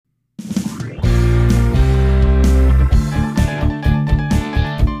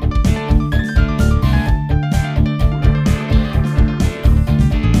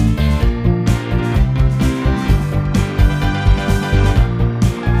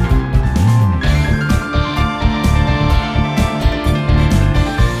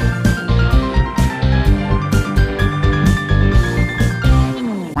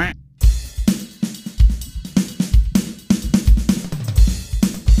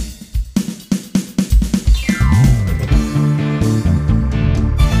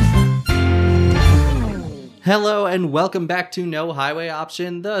Hello and welcome back to No Highway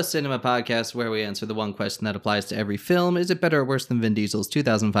Option, the cinema podcast where we answer the one question that applies to every film. Is it better or worse than Vin Diesel's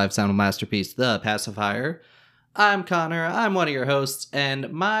 2005 sound masterpiece, The Pacifier? I'm Connor, I'm one of your hosts,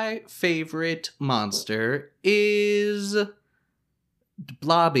 and my favorite monster is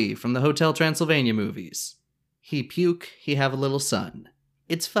Blobby from the Hotel Transylvania movies. He puke, he have a little son.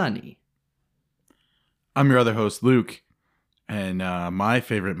 It's funny. I'm your other host, Luke, and my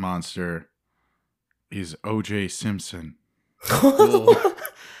favorite monster is O.J. Simpson.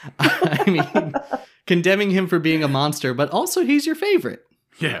 I mean, condemning him for being a monster, but also he's your favorite.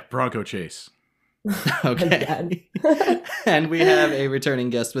 Yeah, Bronco Chase. Okay. And we have a returning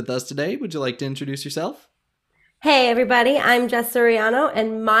guest with us today. Would you like to introduce yourself? Hey everybody, I'm Jess Suriano,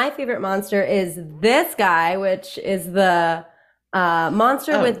 and my favorite monster is this guy, which is the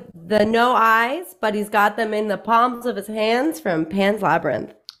monster with the no eyes, but he's got them in the palms of his hands from Pan's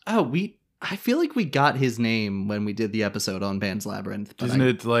Labyrinth. I feel like we got his name when we did the episode on Pan's Labyrinth. Isn't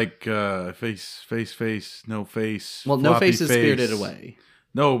it like face, no face? Well, no face is Spirited Away.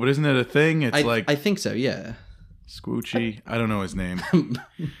 No, but isn't it a thing? It's I think so, yeah. Squoochy. I don't know his name.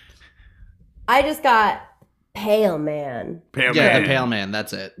 I just got Pale Man. The Pale Man,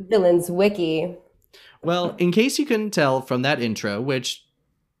 that's it. Villains Wiki. Well, in case you couldn't tell from that intro, which,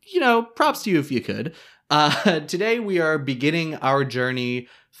 props to you if you could, today we are beginning our journey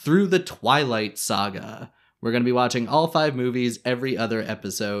through the Twilight Saga. We're going to be watching all 5 movies every other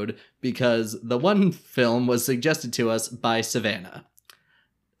episode because the one film was suggested to us by Savannah.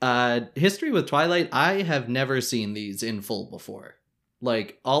 History with Twilight, I have never seen these in full before.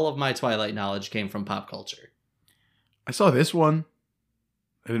 Like, all of my Twilight knowledge came from pop culture. I saw this one.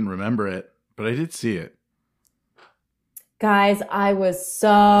 I didn't remember it, but I did see it. Guys, I was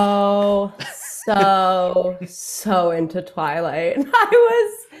so into Twilight. I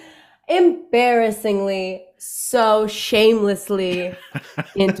was embarrassingly, so shamelessly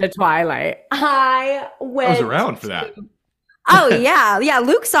into Twilight. I was around for that. Oh, yeah. Yeah,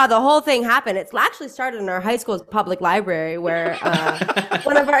 Luke saw the whole thing happen. It's actually started in our high school's public library where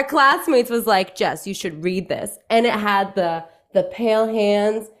one of our classmates was like, Jess, you should read this. And it had the pale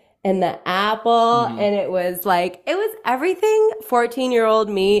hands and the apple. And it was everything 14-year-old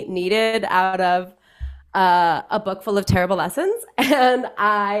me needed out of a book full of terrible lessons. And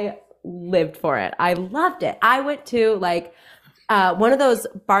I lived for it. I loved it. I went to one of those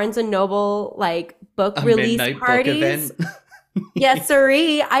Barnes and Noble book release parties. Book event. Yes,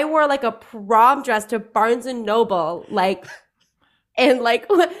 sirree. I wore a prom dress to Barnes and Noble, so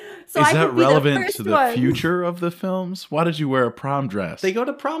is I that could be relevant the to the one. future of the films? Why did you wear a prom dress? They go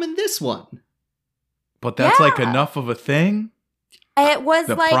to prom in this one. But that's enough of a thing? It was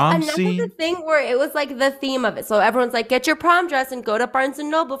The prom enough scene? of the thing where it was the theme of it. So everyone's like, get your prom dress and go to Barnes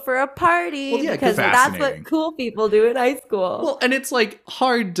and Noble for a party. Well, yeah, because that's fascinating. what cool people do in high school. Well, and it's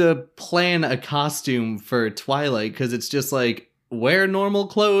hard to plan a costume for Twilight because it's just wear normal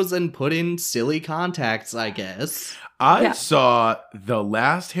clothes and put in silly contacts, I guess. I saw the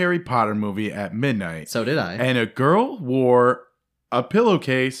last Harry Potter movie at midnight. So did I. And a girl wore a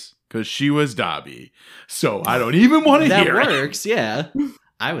pillowcase because she was Dobby. So I don't even want to hear That works, yeah.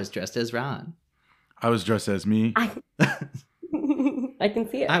 I was dressed as Ron. I was dressed as me. I can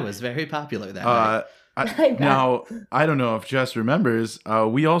see it. I was very popular that night. Now, I don't know if Jess remembers,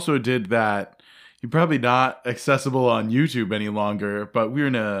 we also did that. You're probably not accessible on YouTube any longer, but we were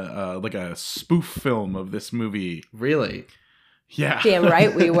in a spoof film of this movie. Really? Yeah. Damn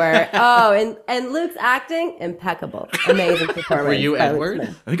right we were. Oh, and Luke's acting, impeccable. Amazing performance. Were you by Luke Edward?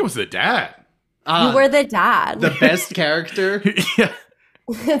 Smith. I think it was the dad. You were the dad. The best character? Yeah.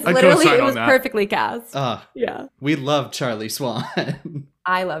 It's I literally, co-sign it on was that. perfectly cast. Yeah. We love Charlie Swan.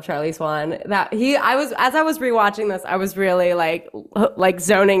 I love Charlie Swan. As I was rewatching this, I was really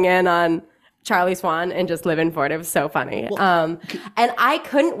zoning in on Charlie Swan and just living for it. It was so funny. And I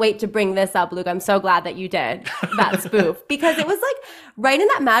couldn't wait to bring this up, Luke. I'm so glad that you did that spoof because it was right in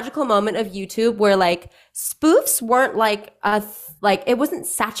that magical moment of YouTube where spoofs weren't it wasn't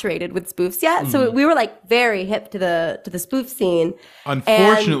saturated with spoofs yet. So we were very hip to the spoof scene.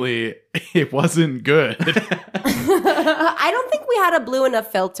 Unfortunately, it wasn't good. I don't think we had a blue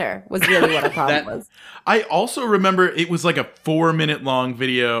enough filter was really what our problem was. I also remember it was a 4-minute long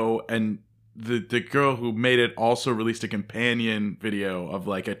video, and the girl who made it also released a companion video of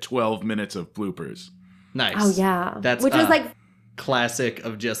 12 minutes of bloopers. Nice. Oh yeah. That's which was classic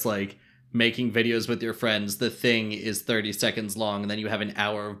of just making videos with your friends. The thing is 30 seconds long and then you have an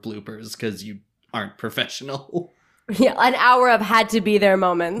hour of bloopers because you aren't professional. Yeah, an hour of had to be there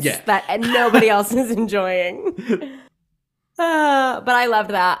moments that nobody else is enjoying. But I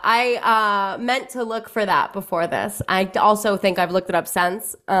loved that. I meant to look for that before this. I also think I've looked it up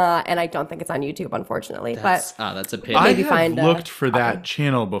since, and I don't think it's on YouTube, unfortunately. That's a pity. I Maybe have find a looked for that copy.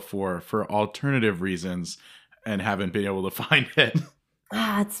 channel before for alternative reasons and haven't been able to find it.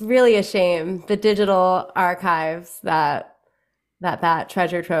 It's really a shame. The digital archives that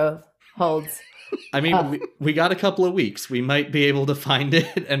treasure trove holds. I mean, we got a couple of weeks. We might be able to find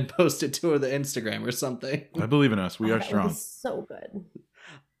it and post it to the Instagram or something. I believe in us. We are That would strong. be so good.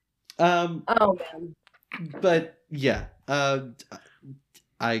 Um, Oh man. but yeah,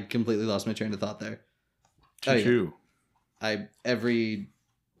 I completely lost my train of thought there. Oh, yeah. Choo-choo. Every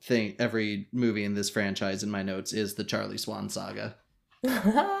movie in this franchise in my notes is the Charlie Swan saga.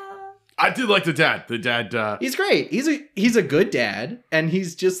 I did like the dad. The dad. He's great. He's a good dad, and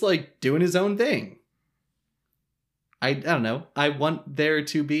he's just like doing his own thing. I don't know. I want there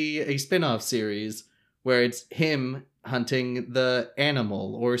to be a spin-off series where it's him hunting the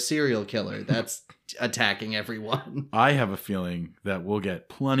animal or serial killer that's attacking everyone. I have a feeling that we'll get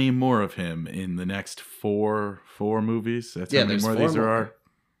plenty more of him in the next four movies. That's how many there's more of 4 these there more. are.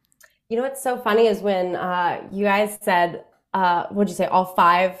 You know what's so funny is when you guys said, what'd you say, all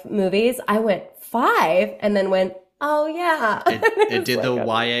 5 movies? I went 5 and then went, oh yeah. It did the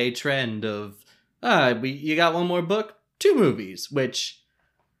YA trend of you got one more book, 2 movies, which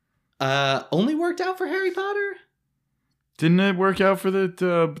only worked out for Harry Potter. Didn't it work out for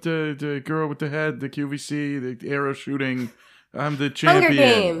the girl with the head, the QVC, the arrow shooting? I'm the champion.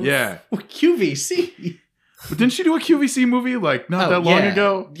 Games. Yeah. QVC. But didn't she do a QVC movie like not that long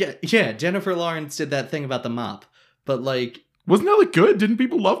ago? Yeah. Jennifer Lawrence did that thing about the mop, but like, wasn't that like good? Didn't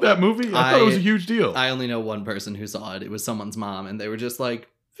people love that movie? I thought it was a huge deal. I only know one person who saw it. It was someone's mom, and they were just like,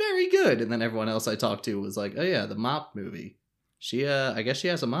 very good. And then everyone else I talked to was like, oh yeah, the mop movie. She, I guess she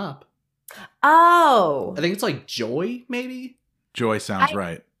has a mop. Oh. I think it's like Joy, maybe? Joy sounds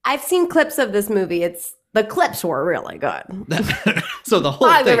right. I've seen clips of this movie. The clips were really good. So the whole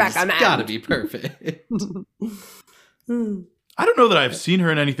Highly thing's recommend. gotta be perfect. I don't know that I've seen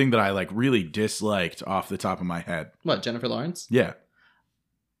her in anything that I like really disliked off the top of my head. What, Jennifer Lawrence? Yeah.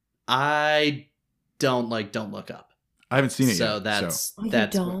 I don't like Don't Look Up. I haven't seen it So yet. that's Oh, you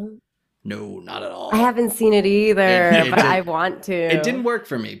that's don't? no, not at all. I haven't seen it either, It but did- I want to. It didn't work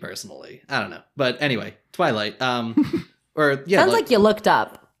for me personally. I don't know. But anyway, Twilight. Or yeah, Sounds like you looked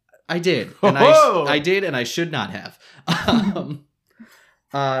up. I did. And I did, and I should not have.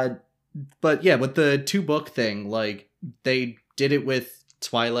 But yeah, with the 2-book thing, like they did it with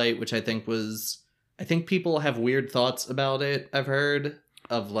Twilight, which I think people have weird thoughts about it. I've heard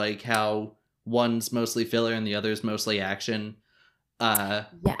of like how one's mostly filler and the other's mostly action. Yeah,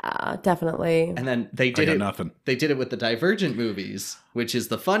 definitely. And then they I did got it. nothing. They did it with the Divergent movies, which is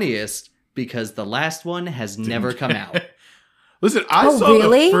the funniest because the last one has never come out. Listen, I Oh, saw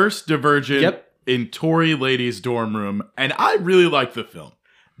really? the first Divergent Yep. in Tori Lady's dorm room, and I really liked the film.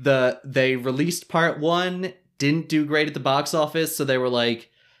 They released part 1, didn't do great at the box office, so they were like,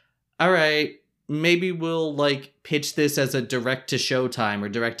 all right, maybe we'll like pitch this as a direct to Showtime or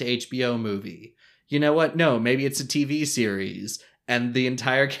direct to HBO movie. You know what? No, maybe it's a TV series. And the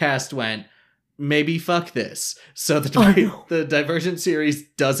entire cast went, maybe fuck this. So the Divergent series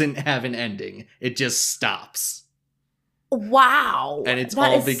doesn't have an ending. It just stops. Wow. And it's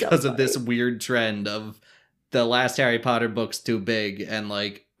That all is so because of this funny. weird trend of the last Harry Potter book's too big and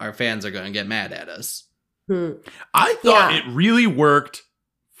like our fans are going to get mad at us. I thought Yeah. it really worked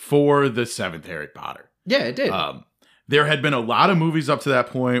for the 7th Harry Potter. Yeah, it did. There had been a lot of movies up to that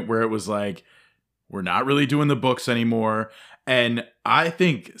point where it was like, we're not really doing the books anymore. And I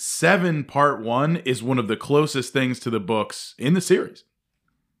think 7 Part 1 is one of the closest things to the books in the series.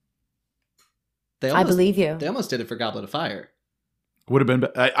 I believe you. They almost did it for Goblet of Fire. Would have been.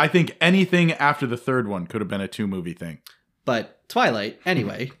 I think anything after the 3rd one could have been a 2-movie thing. But Twilight,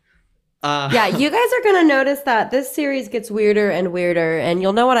 anyway. Yeah, you guys are going to notice that this series gets weirder and weirder, and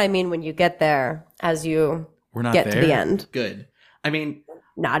you'll know what I mean when you get there as you We're not get there. to the end. Good. I mean,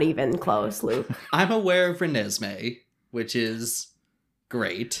 Not even close, Luke. I'm aware of Renesmee, which is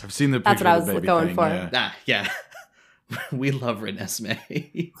great. I've seen the That's picture what I of the was baby going thing, for. yeah. Yeah. We love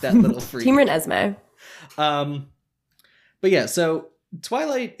Renesmee. That little freak. Team Renesmee. But yeah, so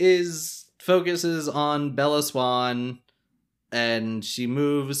Twilight focuses on Bella Swan, and she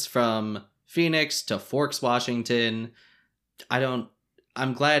moves from Phoenix to Forks, Washington.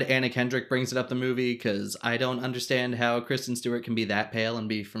 I'm glad Anna Kendrick brings it up the movie, because I don't understand how Kristen Stewart can be that pale and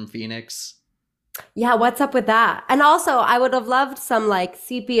be from Phoenix. Yeah, what's up with that? And also, I would have loved some like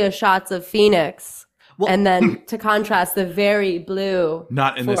sepia shots of Phoenix. Well, And then to contrast the very blue.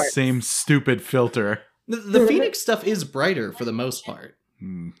 Not in the Forks. same stupid filter. The Phoenix stuff is brighter for the most part.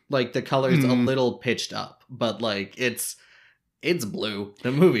 Like the color's a little pitched up, but like it's blue.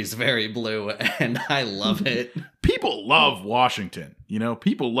 The movie's very blue, and I love it. People love Washington.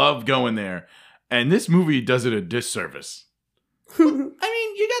 People love going there, and this movie does it a disservice. I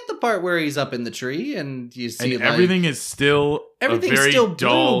mean, you got the part where he's up in the tree, and you see and everything is still everything's a very still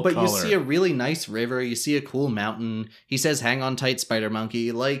dull blue, but color. you see a really nice river. You see a cool mountain. He says, "Hang on tight, Spider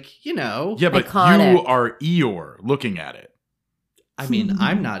Monkey." Like, Yeah, but Iconic. you are Eeyore looking at it. I mean,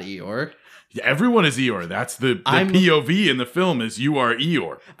 I'm not Eeyore. Everyone is Eeyore. That's the POV in the film is you are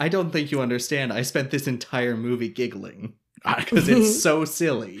Eeyore. I don't think you understand. I spent this entire movie giggling because it's so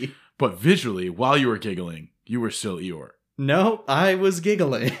silly. But visually, while you were giggling, you were still Eeyore. No, I was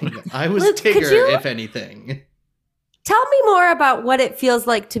giggling. I was Luke, could Tigger, you- if anything. Tell me more about what it feels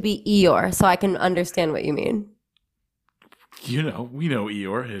like to be Eeyore so I can understand what you mean. We know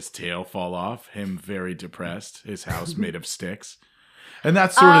Eeyore. His tail fall off. Him very depressed. His house made of sticks. And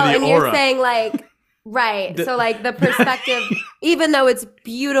that's sort of the and aura. you're saying like, right. So like the perspective, even though it's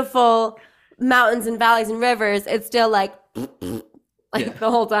beautiful mountains and valleys and rivers, it's still like the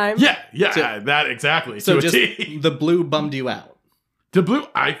whole time. Yeah, So- that exactly. So to just a T. the blue bummed you out. The blue,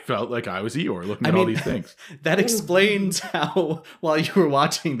 I felt like I was Eeyore looking at all these things. That explains how, while you were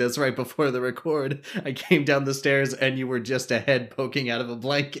watching this right before the record, I came down the stairs and you were just a head poking out of a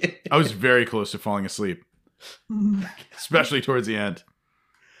blanket. I was very close to falling asleep, especially towards the end.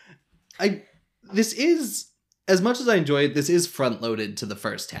 This is, as much as I enjoy it, this is front loaded to the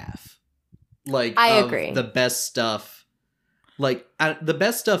first half. Like, I of agree. The best stuff, the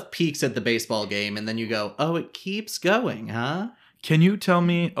best stuff peaks at the baseball game, and then you go, oh, it keeps going, huh? Can you tell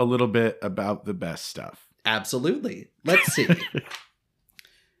me a little bit about the best stuff? Absolutely. Let's see.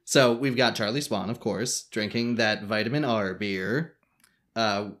 So we've got Charlie Swan, of course, drinking that vitamin R beer,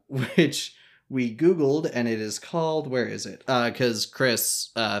 which we Googled, and it is called, where is it? Because Chris,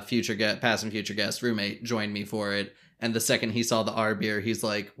 past and future guest, roommate, joined me for it. And the second he saw the R beer, he's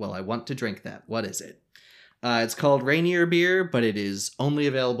like, well, I want to drink that. What is it? It's called Rainier beer, but it is only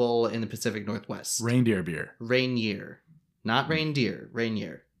available in the Pacific Northwest. Reindeer beer. Rainier. Not reindeer,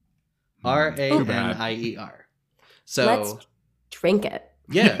 Rainier. Too bad. Ranier. So Let's drink it.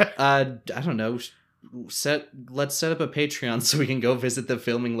 yeah, I don't know. Let's set up a Patreon so we can go visit the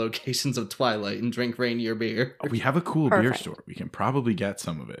filming locations of Twilight and drink Rainier beer. We have a cool beer Perfect. store. We can probably get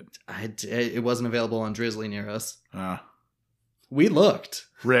some of it. It wasn't available on Drizzly near us. We looked,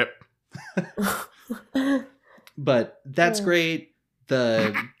 Rip. but that's great.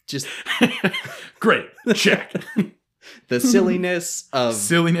 Great. Check. The silliness of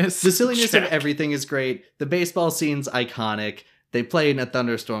Check. everything is great. The baseball scene's iconic. They play in a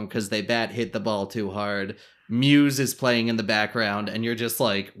thunderstorm because they bat hit the ball too hard. Muse is playing in the background, and you're just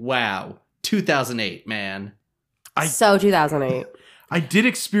like, wow, 2008, man. So 2008. I did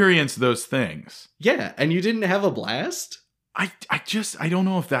experience those things. Yeah, and you didn't have a blast? I don't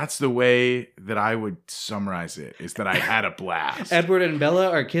know if that's the way that I would summarize it, is that I had a blast. Edward and Bella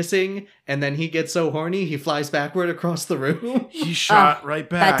are kissing, and then he gets so horny, he flies backward across the room. He shot right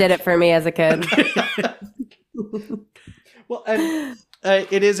back. That did it for me as a kid. Well, and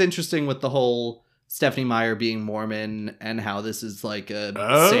it is interesting with the whole Stephanie Meyer being Mormon and how this is like a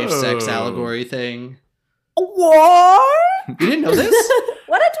safe sex allegory thing. What? You didn't know this?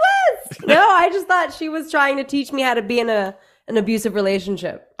 What a twist! No, I just thought she was trying to teach me how to be in an abusive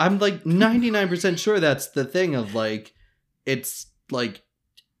relationship. I'm like 99% sure that's the thing of like, it's like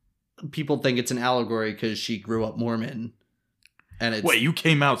people think it's an allegory because she grew up Mormon. And it's, Wait, you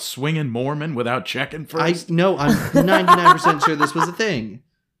came out swinging Mormon without checking first? No, I'm 99% sure this was a thing.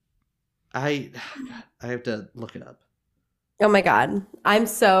 I have to look it up. Oh my God. I'm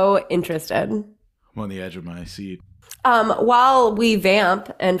so interested. I'm on the edge of my seat. While we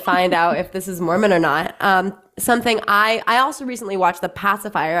vamp and find out if this is Mormon or not, something I also recently watched The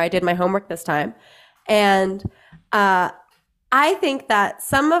Pacifier. I did my homework this time. And I think that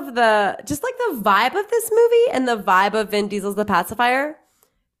some of just like the vibe of this movie and the vibe of Vin Diesel's The Pacifier,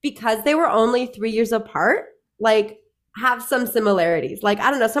 because they were only 3 years apart, like have some similarities. Like, I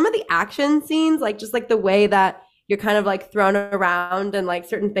don't know, some of the action scenes, like just like the way that you're kind of like thrown around and like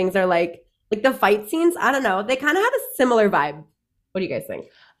certain things are like the fight scenes, I don't know, they kind of had a similar vibe. What do you guys think?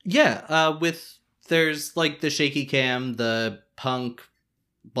 Yeah, there's like the shaky cam, the punk,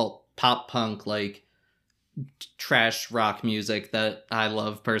 well, pop punk, like trash rock music that I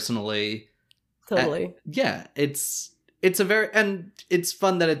love personally. Totally. Yeah, it's and it's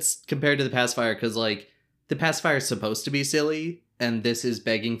fun that it's compared to The Pacifier because like The Pacifier is supposed to be silly and this is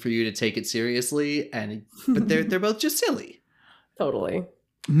begging for you to take it seriously, but they're both just silly. Totally.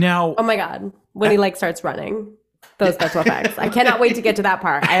 Now, Oh my God. when he like starts running. Those special effects. I cannot wait to get to that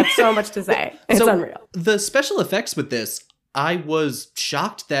part. I have so much to say. It's unreal. The special effects with this, I was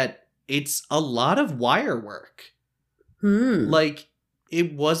shocked that it's a lot of wire work. Like,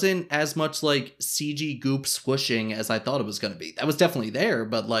 it wasn't as much like CG goop swooshing as I thought it was going to be. That was definitely there,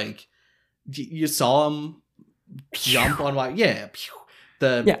 but like, you saw him jump on wire. Yeah.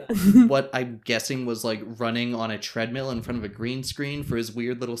 What I'm guessing was like running on a treadmill in front of a green screen for his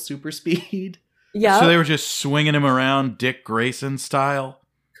weird little super speed. Yeah. So they were just swinging him around Dick Grayson style.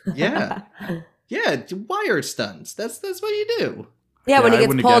 Yeah. Yeah, wire stunts. That's what you do. Yeah, when he I gets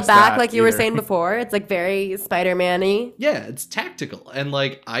wouldn't have pulled guessed back, that like you were either. saying before, it's like very Spider-Man-y. Yeah, it's tactical. And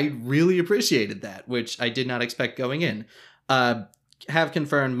like, I really appreciated that, which I did not expect going in. Have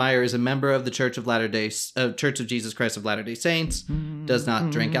confirmed Meyer is a member of the Church of Jesus Christ of Latter-day Saints, does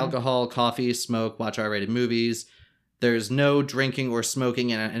not drink alcohol, coffee, smoke, watch R-rated movies. There's no drinking or smoking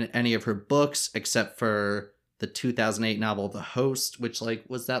in any of her books, except for the 2008 novel The Host, which like,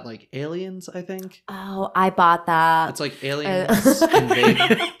 was that like aliens, I think? Oh, I bought that. It's like aliens invade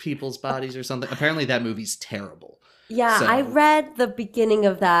people's bodies or something. Apparently that movie's terrible. Yeah, So- I read the beginning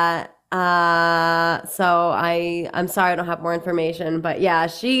of that. So I'm sorry I don't have more information, but yeah,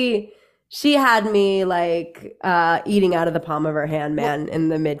 she had me like eating out of the palm of her hand, man, in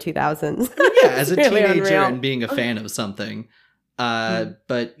the mid 2000s. Yeah, as a Really teenager unreal. and being a fan of something.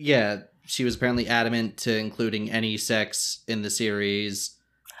 But yeah, she was apparently adamant to including any sex in the series.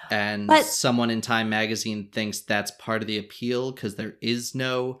 And But- someone in Time magazine thinks that's part of the appeal because there is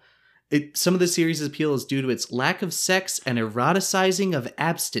no... some of the series' appeal is due to its lack of sex and eroticizing of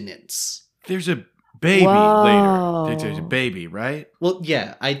abstinence. There's a baby Whoa. later. There's a baby, right? Well,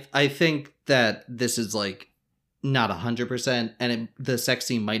 yeah, I think that this is like not 100%, and the sex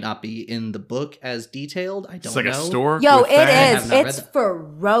scene might not be in the book as detailed. I don't It's like know. a stork. Yo, with it fangs. is. not read It's that.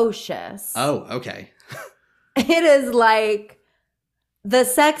 ferocious. Oh, okay. It is like the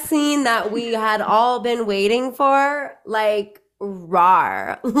sex scene that we had all been waiting for. Like,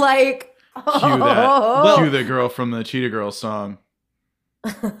 rawr. Like, Cue Well- Cue the girl from the Cheetah Girls song.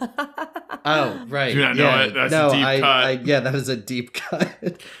 Oh, right. Do you not know it? That's a no, deep cut. yeah, that is a deep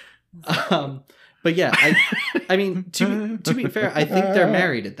cut. But yeah, I mean, to be fair, I think they're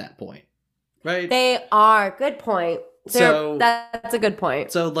married at that point, right? They are. Good point. So- That's a good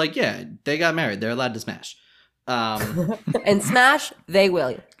point. So, like, yeah, they got married. They're allowed to smash. And smash, they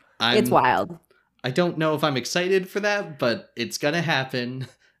will. It's wild. I don't know if I'm excited for that, but it's gonna happen,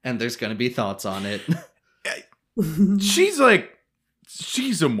 and there's gonna be thoughts on it. She's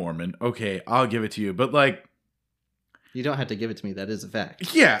a Mormon. Okay, I'll give it to you. But like, You don't have to give it to me. That is a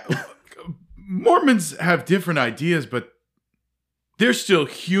fact. yeah, Mormons have different ideas, but they're still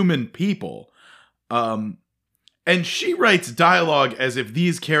human people. And she writes dialogue as if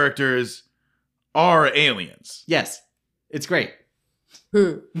these characters are aliens. Yes, it's great.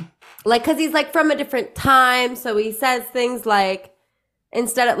 Like, because he's like from a different time, so he says things like,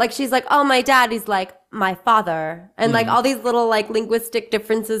 instead of like, she's like, oh, my dad, he's like, my father, and like all these little like linguistic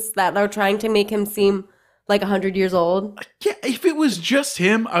differences that are trying to make him seem like 100 years old. Yeah, if it was just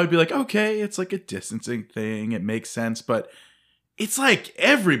him, I would be like, okay, it's like a distancing thing. It makes sense, but it's like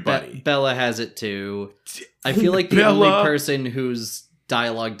everybody. Bella has it too. I feel like the Bella- only person whose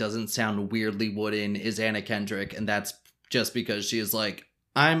dialogue doesn't sound weirdly wooden is Anna Kendrick, and that's just because she is like,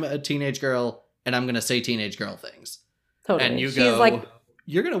 I'm a teenage girl, and I'm gonna say teenage girl things. Totally. And you She's go, like,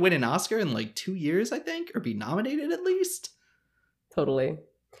 you're gonna win an Oscar in like 2 years, I think, or be nominated at least. totally.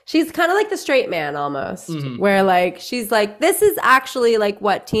 She's kind of like the straight man almost, Mhm. where like, she's like, this is actually like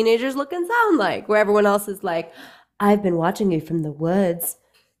what teenagers look and sound like, where everyone else is like, I've been watching you from the woods.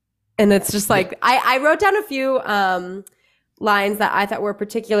 And it's just like, I wrote down a few lines that I thought were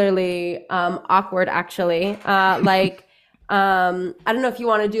particularly awkward, actually. I don't know if you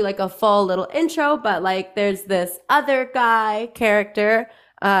want to do like a full little intro, but like there's this other guy character,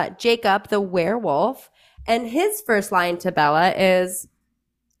 Jacob, the werewolf. And his first line to Bella is,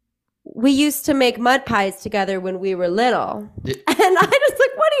 we used to make mud pies together when we were little. And I just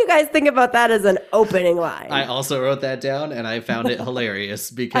like, what do you guys think about that as an opening line? I also wrote that down, and I found it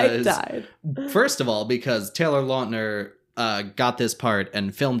hilarious I because, died. first of all, because Taylor Lautner got this part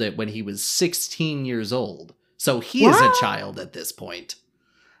and filmed it when he was 16 years old. So he is a What? child at this point.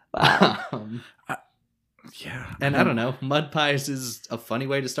 Wow. Yeah. And I don't know, mud pies is a funny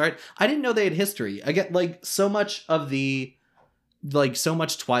way to start. I didn't know they had history. I get like so much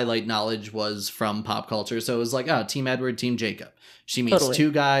Twilight knowledge was from pop culture. So it was like, oh, Team Edward, Team Jacob. She meets Totally.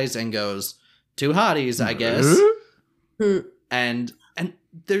 two guys and goes, two hotties, I guess. And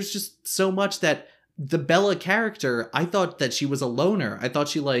there's just so much that the Bella character, I thought that she was a loner. I thought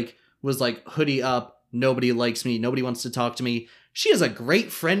she like was like, hoodie up, nobody likes me, nobody wants to talk to me. She has a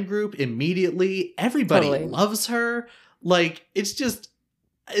great friend group immediately. Everybody loves her. Like, it's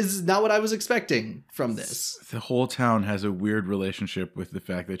not what I was expecting from this. The whole town has a weird relationship with the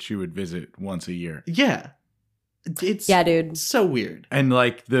fact that she would visit once a year. Yeah. It's dude. So weird. And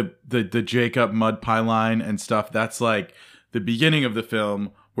like the Jacob mud pie line and stuff, that's like the beginning of the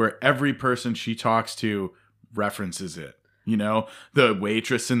film where every person she talks to references it. You know, the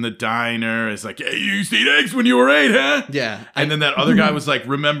waitress in the diner is like, "Hey, you used to eat eggs when you were 8, huh?" Yeah. And then that other guy was like,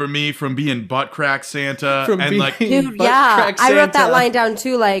 "Remember me from being butt crack Santa?" Dude, yeah. I wrote that line down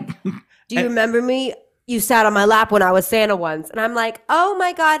too. Like, do you remember me? You sat on my lap when I was Santa once. And I'm like, oh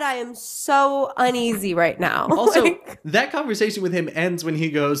my God, I am so uneasy right now. Also, that conversation with him ends when he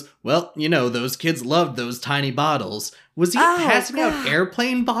goes, well, you know, those kids loved those tiny bottles. Was he passing out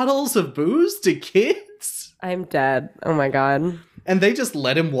airplane bottles of booze to kids? I'm dead. Oh my God. And they just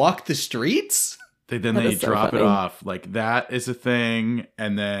let him walk the streets? They drop it off. Like, that is a thing.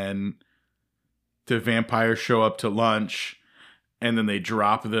 And then the vampires show up to lunch. And then they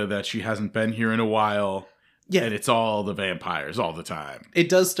drop that she hasn't been here in a while. Yeah. And it's all the vampires all the time. It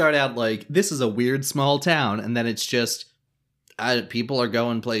does start out like, this is a weird small town. And then it's just, people are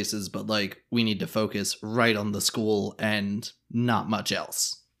going places, but like, we need to focus right on the school and not much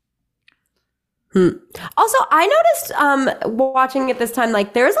else. Also, I noticed watching it this time,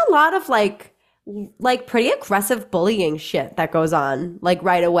 like, there's a lot of like pretty aggressive bullying shit that goes on, like,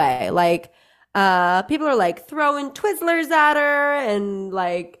 right away. Like, people are like throwing Twizzlers at her and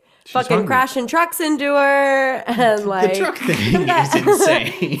like she's fucking hungry. Crashing trucks into her, and like the truck thing is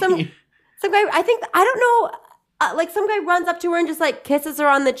insane. some guy, I don't know, like some guy runs up to her and just like kisses her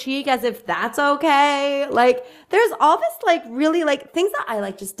on the cheek as if that's okay. Like, there's all this like really like things that I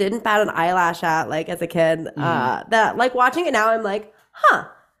like just didn't bat an eyelash at like as a kid. That like watching it now, I'm like, huh.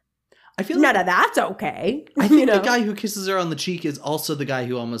 I feel none of that's okay. I think the guy who kisses her on the cheek is also the guy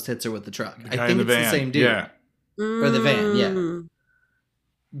who almost hits her with the truck. I think it's the same dude. Yeah. Or the van,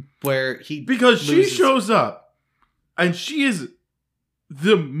 yeah. Where because she shows up and she is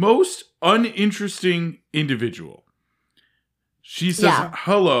the most uninteresting individual. She says,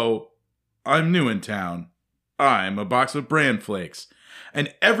 hello, I'm new in town. I'm a box of bran flakes.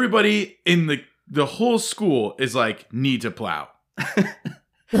 And everybody in the whole school is like, need to plow.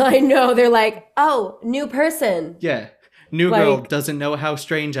 I know. They're like, oh, new person. Yeah. New girl doesn't know how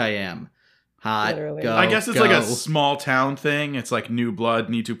strange I am. Hot. Literally. Go, I guess it's like a small town thing. It's like new blood,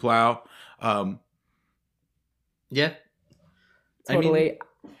 need to plow. Yeah. Totally.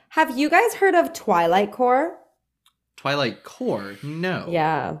 Have you guys heard of Twilight Core? Twilight Core? No.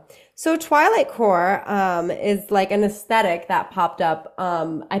 Yeah. So Twilight Core is like an aesthetic that popped up.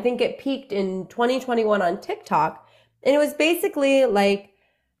 I think it peaked in 2021 on TikTok. And it was basically like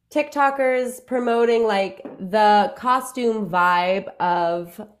TikTokers promoting like the costume vibe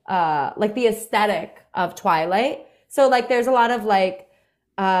of like the aesthetic of Twilight. So like there's a lot of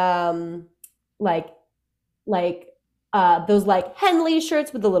those like Henley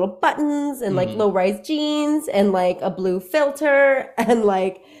shirts with the little buttons and like low-rise jeans and like a blue filter, and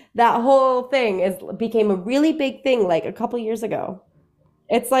like that whole thing became a really big thing like a couple years ago.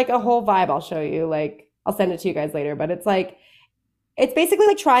 It's like a whole vibe. I'll show you. Like, I'll send it to you guys later, but it's like, it's basically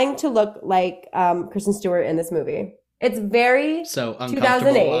like trying to look like Kristen Stewart in this movie. It's very so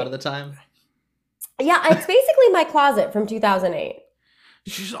uncomfortable a lot of the time. Yeah, it's basically my closet from 2008.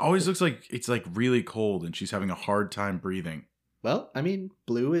 She just always looks like it's like really cold and she's having a hard time breathing. Well, I mean,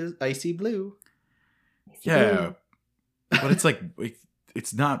 blue is icy blue. Yeah, but it's like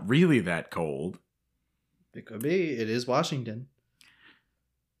it's not really that cold. It could be. It is Washington.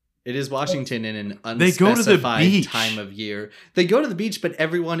 It is Washington in an unspecified time of year. They go to the beach, but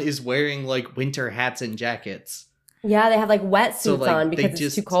everyone is wearing like winter hats and jackets. Yeah, they have like wetsuits on because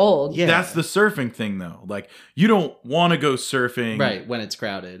it's too cold. Yeah. That's the surfing thing though. Like, you don't want to go surfing. Right, when it's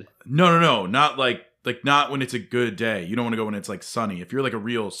crowded. No. Not like not when it's a good day. You don't want to go when it's like sunny. If you're like a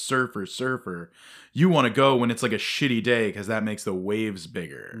real surfer, you want to go when it's like a shitty day because that makes the waves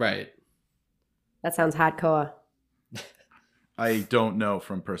bigger. Right. That sounds hardcore. I don't know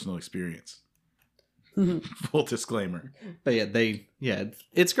from personal experience. Full disclaimer. But yeah,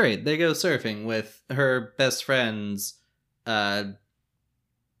 it's great. They go surfing with her best friends. You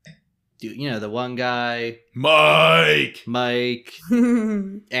know, the one guy, Mike,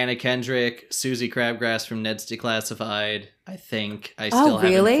 Anna Kendrick, Susie Crabgrass from Ned's Declassified. I think I still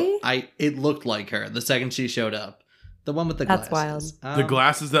haven't. Really? It looked like her the second she showed up. The one with the glasses. That's wild. The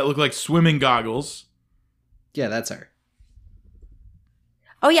glasses that look like swimming goggles. Yeah, that's her.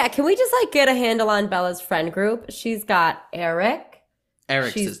 Oh yeah, can we just like get a handle on Bella's friend group? She's got Eric,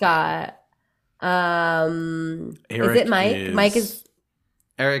 Eric's She's his got Eric is it Mike? Mike is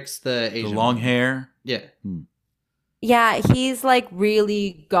Eric's the the Asian long one. hair. Yeah. yeah, he's like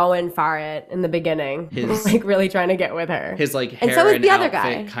really going for it in the beginning. His- like really trying to get with her. His like And hair so is and the other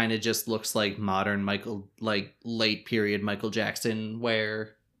outfit guy. kind of just looks like modern like late period Michael Jackson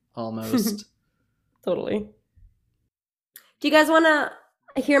wear almost. Totally. Do you guys want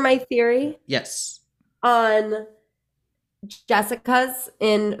to hear my theory Yes. on Jessica's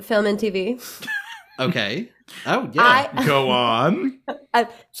in film and TV? Okay. Oh yeah. Go on.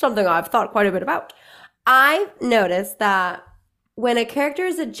 Something I've thought quite a bit about. I've noticed that when a character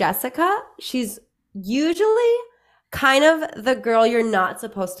is a Jessica, she's usually kind of the girl you're not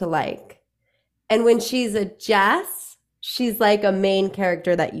supposed to like. And when she's a Jess, she's like a main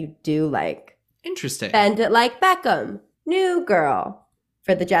character that you do like. Interesting. Bend it like Beckham. New girl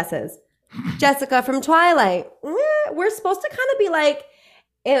for the Jesses. Jessica from Twilight. We're supposed to kind of be like,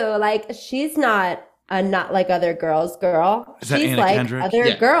 ew, like she's not a not like other girls girl. Is that She's Anna like Kendrick? other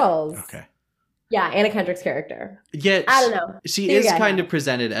Yeah. girls. Okay. Yeah, Anna Kendrick's character. Yet I don't know. she There is you go. kind of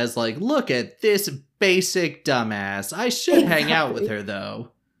presented as like, look at this basic dumbass. I should hang out with Exactly. her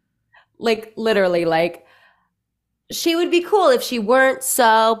though. Like literally, like she would be cool if she weren't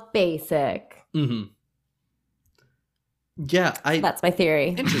so basic. Mm-hmm. Yeah, That's my theory.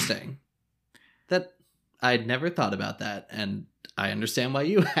 interesting. That I'd never thought about that, and I understand why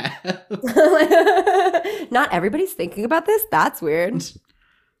you have. Not everybody's thinking about this. That's weird.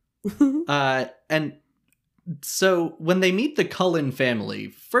 And so when they meet the Cullen family,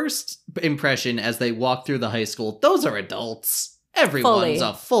 first impression as they walk through the high school, those are adults. Everyone's Fully.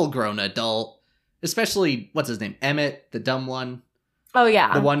 a full-grown adult. Especially, what's his name? Emmett, the dumb one. Oh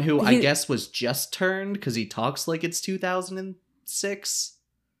yeah, The one who I He- guess was just turned because he talks like it's 2006.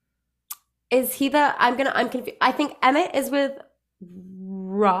 Is he the? I'm confused. I think Emmett is with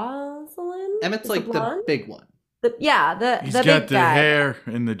Rosalind. Emmett's Is like the blonde? big one. He's the got big the guy. hair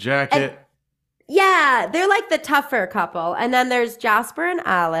and the jacket. Yeah, they're like the tougher couple, and then there's Jasper and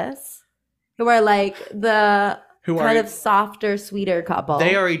Alice, who are like the Who kind are of softer, sweeter couple.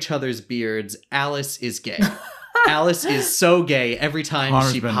 they are each other's beards. Alice is gay. Alice is so gay every time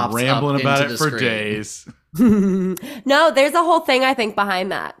Connor's she been pops rambling up about into it the for screen. days. No, there's a whole thing I think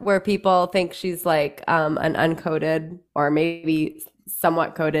behind that where people think she's like an uncoded or maybe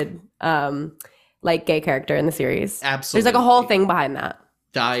somewhat coded like gay character in the series. Absolutely. There's like a whole thing behind that.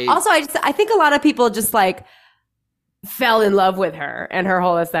 Also, I think a lot of people just like fell in love with her and her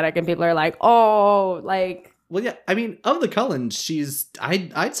whole aesthetic, and people are like, oh, like Well, yeah. I mean, of the Cullens,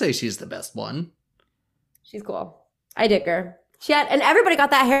 I'd say she's the best one. she's cool. I dig her. And everybody got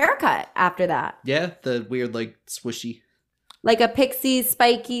that haircut after that. Yeah, the weird like swishy. Like a pixie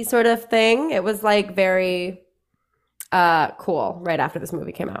spiky sort of thing. It was like very cool right after this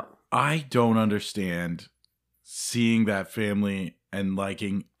movie came out. I don't understand seeing that family and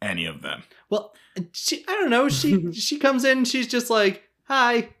liking any of them. Well, I don't know. She comes in. She's just like,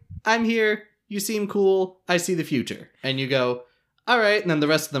 "Hi, I'm here. You seem cool. I see the future." And you go, "All right." And then the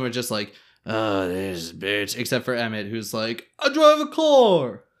rest of them are just like, "Oh, this bitch." Except for Emmett, who's like, "I drive a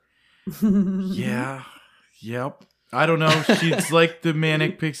car." Yeah. Yep. I don't know. She's like the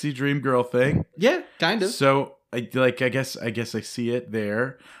manic pixie dream girl thing. Yeah, kind of. So I guess I see it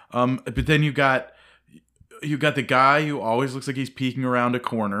there. But then you got the guy who always looks like he's peeking around a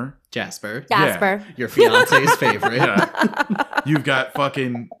corner. Jasper, Jasper. your fiance's favorite. Yeah. You've got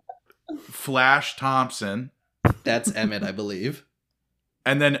fucking Flash Thompson. That's Emmett, I believe.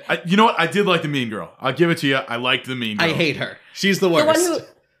 And then, you know what? I did like the mean girl. I'll give it to you. I liked the mean girl. I hate her. She's the The worst. one who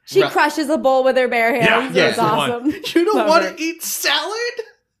she Right. crushes a bowl with her bare hands. Yeah, It's the one. awesome. You don't Love want her. to eat salad?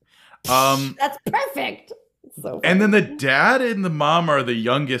 That's perfect. So funny. And then the dad and the mom are the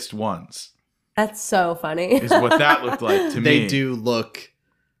youngest ones. That's so funny. Is what that looked like to me. They do look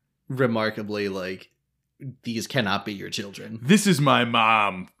remarkably like these cannot be your children. This is my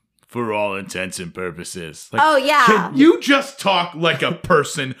mom for all intents and purposes. Like, Oh yeah. can you just talk like a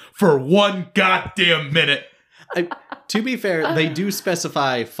person for one goddamn minute? To be fair, they do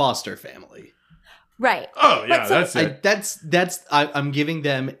specify foster family. Right. Oh yeah, But so- that's it. I'm giving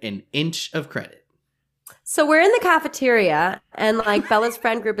them an inch of credit. So we're in the cafeteria, and like Bella's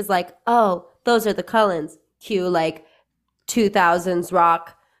friend group is like, "Oh, those are the Cullens." Cue like 2000s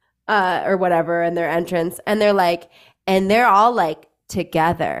rock, or whatever, in their entrance, and they're like, and they're all like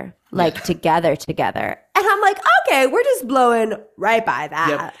together, like together. And I'm like, okay, we're just blowing right by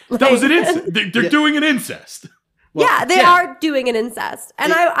that. Yep. That was an Like- incest. They're doing an incest. Well, yeah, they are doing an incest.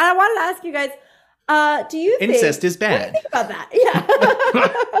 And I wanted to ask you guys, Do you think incest is bad? What do you think about that?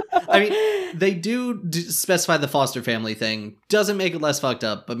 Yeah. I mean, they do specify the foster family thing. Doesn't make it less fucked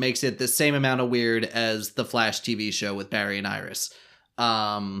up, but makes it the same amount of weird as the Flash TV show with Barry and Iris.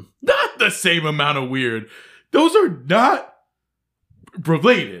 Not the same amount of weird. Those are not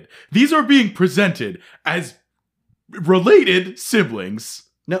related. These are being presented as related siblings.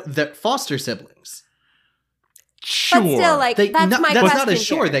 No, they're foster siblings. Sure. But still, like, that's my question. That's not as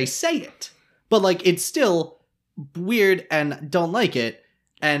sure here. they say it. But, like, it's still weird and don't like it.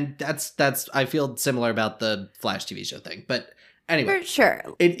 And that's I feel similar about the Flash TV show thing. But anyway. For sure.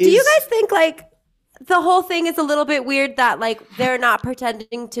 Do you guys think, like, the whole thing is a little bit weird that, like, they're not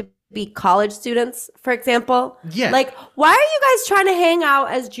pretending to be college students, for example? Yeah. Like, why are you guys trying to hang out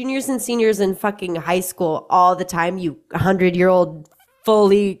as juniors and seniors in fucking high school all the time, you 100-year-old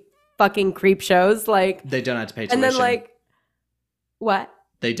fully fucking creep shows? Like, they don't have to pay tuition. and then, like, what?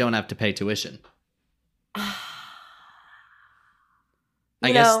 They don't have to pay tuition. I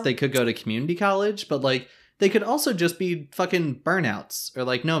You guess know. they could go to community college, but, like, they could also just be fucking burnouts or,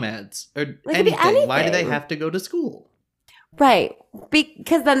 like, nomads or could be anything. Why do they anything. have to go to school? Right.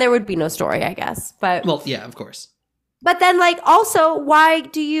 Because then there would be no story, I guess. But Well, yeah, of course. But then, like, also, why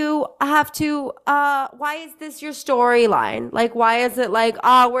do you have to, why is this your storyline? Like, why is it like,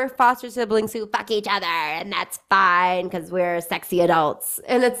 oh, we're foster siblings who fuck each other and that's fine because we're sexy adults?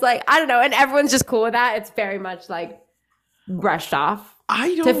 And it's like, I don't know. And everyone's just cool with that. It's very much like brushed off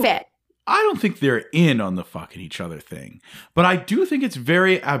to fit. I don't think they're in on the fucking each other thing. But I do think it's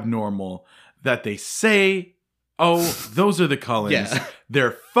very abnormal that they say, oh, those are the Cullens. Yeah.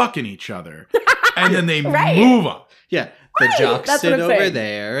 They're fucking each other. And then they Right. move on. Yeah, the Right, jocks that's sit what I'm over saying.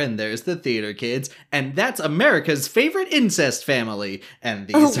 there, and there's the theater kids, and that's America's favorite incest family. And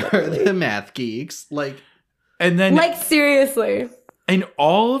these Oh, are really? the math geeks. Like, And then Like, seriously. in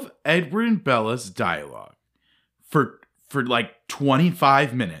all of Edward and Bella's dialogue for like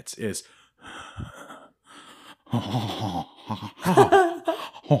 25 minutes is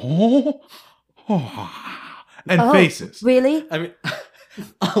and Oh, faces. Really? I mean,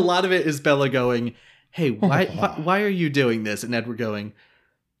 a lot of it is Bella going, "Hey, why are you doing this?" And Edward going,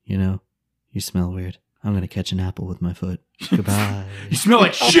 "You know, you smell weird. I'm gonna catch an apple with my foot. Goodbye." You smell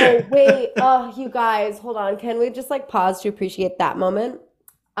like shit. Oh, wait. Oh, you guys, hold on. Can we just like pause to appreciate that moment?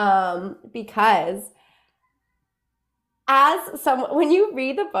 Because as someone, when you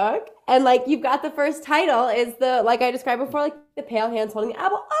read the book and like you've got the first title is the, like I described before, like the pale hands holding the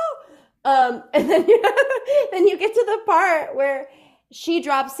apple. Oh, and then then you get to the part where she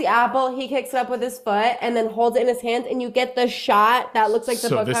drops the apple, he kicks it up with his foot, and then holds it in his hand, and you get the shot that looks like the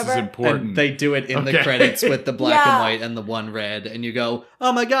So book this cover. is important. And they do it in the Okay. credits with the black Yeah. and white and the one red, and you go,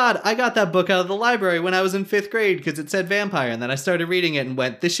 "Oh my god, I got that book out of the library when I was in 5th grade because it said vampire," and then I started reading it and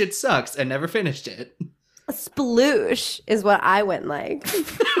went, "This shit sucks," and never finished it. Sploosh is what I went like.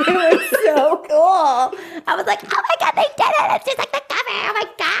 It was so cool. I was like, oh my god, they did it. It's just like the cover. Oh my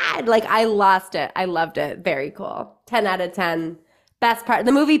god. Like, I lost it. I loved it. Very cool. 10 out of 10. Best part.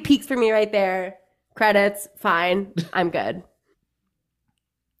 The movie peaks for me right there. Credits, fine. I'm good.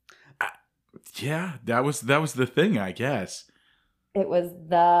 Yeah, that was the thing, I guess. It was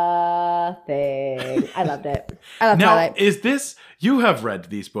the thing. I loved it. I love Now, Twilight. is this, you have read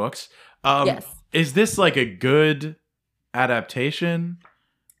these books? Yes. Is this like a good adaptation?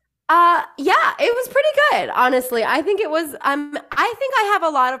 Yeah, it was pretty good, honestly. I think it was I think I have a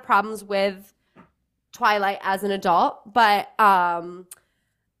lot of problems with Twilight as an adult, but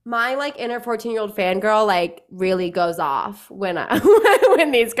my like inner 14-year-old fangirl like really goes off when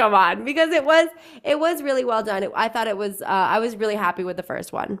when these come on because it was really well done. I thought it was I was really happy with the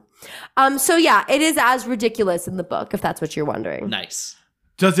first one. So yeah, it is as ridiculous in the book if that's what you're wondering. Nice.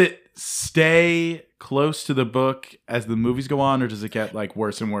 Does it stay close to the book as the movies go on, or does it get like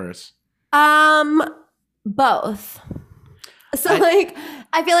worse and worse? Both. So like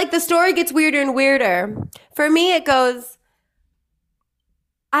I feel like the story gets weirder and weirder. For me it goes,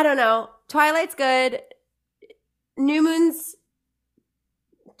 I don't know. Twilight's good. Twilight's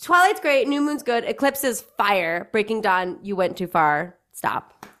great. New Moon's good. Eclipse is fire. Breaking Dawn, you went too far.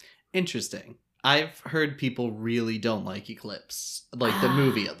 Stop. Interesting. I've heard people really don't like Eclipse, like the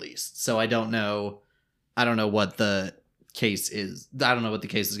movie at least. So I don't know what the case is. I don't know what the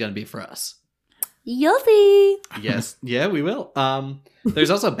case is going to be for us. You'll see. Yes, yeah, we will.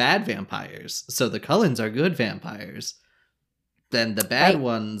 There's also bad vampires. So the Cullens are good vampires. Then the bad Right.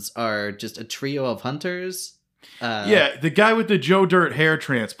 ones are just a trio of hunters. Yeah, the guy with the Joe Dirt hair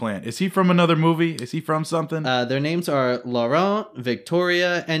transplant. Is he from another movie? Is he from something? Their names are Laurent,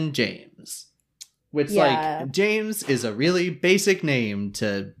 Victoria, and James. Which, Yeah. like, James is a really basic name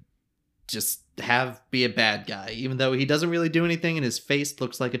to just be a bad guy, even though he doesn't really do anything and his face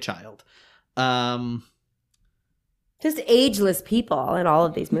looks like a child. Just ageless people in all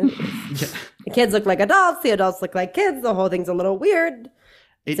of these movies. Yeah. The kids look like adults. The adults look like kids. The whole thing's a little weird.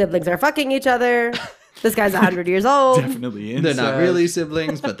 Siblings are fucking each other. This guy's 100 years old. Definitely incest. They're not really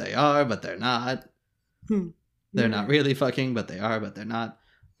siblings, but they are, but they're not. They're not really fucking, but they are, but they're not.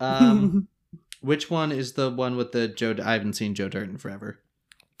 Which one is the one with the Joe? I haven't seen Joe Dirt in forever.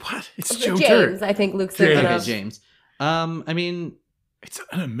 What? It's Joe James, Dirt. I think Luke's James. thinking Okay, of. James. I mean, It's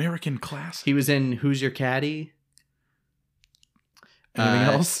an American classic. he was in Who's Your Caddy? Anything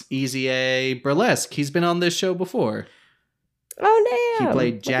else? Easy A, Burlesque. He's been on this show before. Oh, damn. He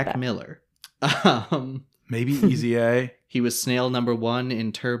played Look at Jack that. Miller. Maybe Easy A. He was Snail number 1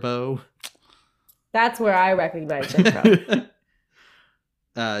 in Turbo. That's where I recognize him from.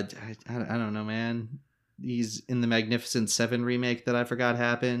 I don't know, man. He's in the Magnificent Seven remake that I forgot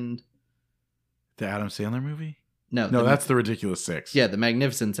happened. The Adam Sandler movie? No, No, that's The Ridiculous Six. yeah, the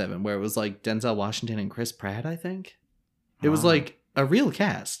Magnificent Seven, where it was like Denzel Washington and Chris Pratt, I think. It was Oh. like a real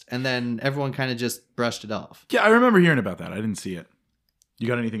cast, and then everyone kind of just brushed it off. Yeah, I remember hearing about that. I didn't see it. You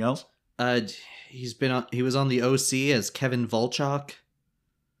got anything else? He was on the OC as Kevin Volchok.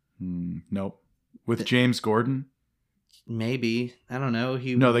 Nope. With James Gordon? Maybe, I don't know.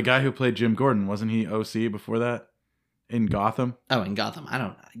 No, the guy who played Jim Gordon. Wasn't he OC before that? In Gotham? Oh, in Gotham. I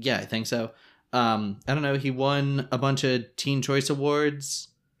don't know. Yeah, I think so. I don't know. He won a bunch of Teen Choice Awards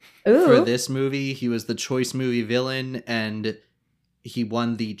Ooh. for this movie. He was the Choice Movie villain, and he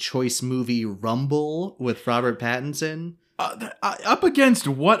won the Choice Movie Rumble with Robert Pattinson. Up against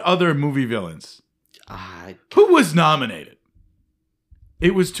what other movie villains? I Who was nominated?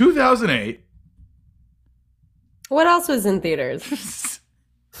 It was 2008. What else was in theaters?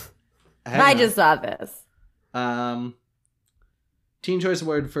 I just saw this. Teen Choice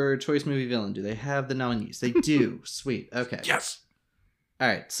Award for Choice Movie Villain. Do they have the nominees? They do. Sweet. Okay. Yes. All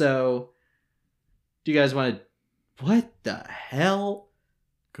right. So, do you guys want to? What the hell?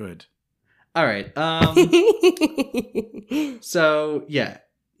 Good. All right. So yeah,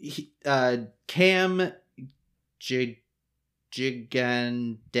 Cam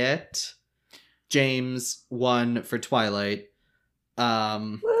Gigandet James won for Twilight. Woo.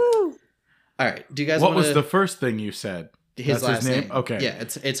 All right. Do you guys? What wanna, was the first thing you said? his That's last his name? name? Okay. Yeah,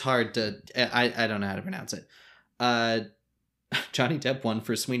 it's hard to. I don't know how to pronounce it. Johnny Depp won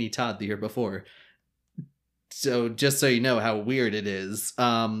for Sweeney Todd the year before. So just so you know how weird it is,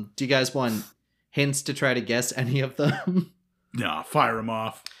 do you guys want hints to try to guess any of them? No, fire him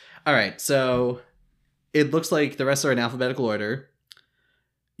off. All right, so it looks like the rest are in alphabetical order.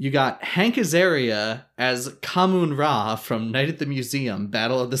 You got Hank Azaria as Kamun Ra from Night at the Museum,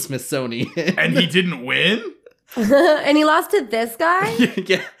 Battle of the Smithsonian. And he didn't win? And he lost to this guy?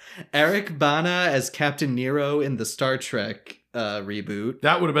 Yeah. Eric Bana as Captain Nero in the Star Trek reboot.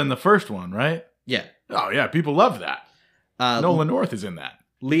 That would have been the first one, right? Yeah. Oh, yeah. People love that. Nolan North is in that.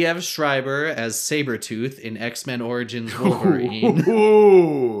 Liev Schreiber as Sabretooth in X-Men Origins Wolverine.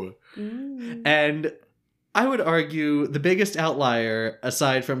 Ooh. And I would argue the biggest outlier,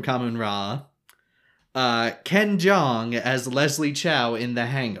 aside from Kamun Ra, Ken Jeong as Leslie Chow in The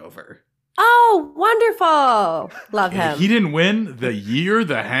Hangover. Oh, wonderful. Love him. He didn't win the year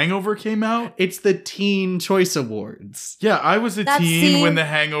The Hangover came out? It's the Teen Choice Awards. Yeah, I was a teen when The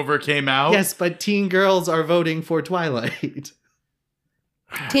Hangover came out. Yes, but teen girls are voting for Twilight.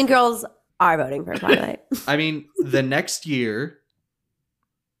 Teen girls are voting for Twilight. I mean, the next year,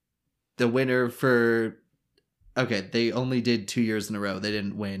 the winner for... Okay, they only did 2 years in a row. They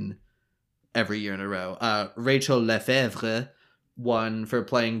didn't win every year in a row. Rachel Lefebvre won for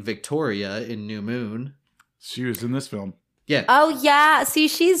playing Victoria in New Moon. She was in this film. Yeah. Oh, yeah. See,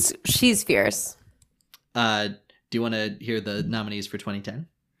 she's fierce. Do you want to hear the nominees for 2010?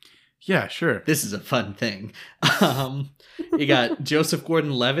 Yeah, sure. This is a fun thing. You got Joseph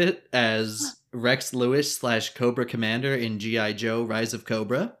Gordon-Levitt as Rex Lewis / Cobra Commander in G.I. Joe Rise of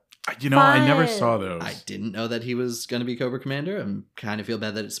Cobra. You know, I never Fun. saw those. I didn't know that he was going to be Cobra Commander. I'm kind of feel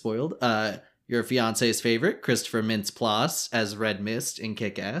bad that it's spoiled. Your fiance's favorite, Christopher Mintz-Plasse as Red Mist in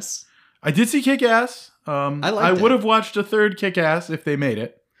Kick-Ass. I did see Kick-Ass. I would have watched a third Kick-Ass if they made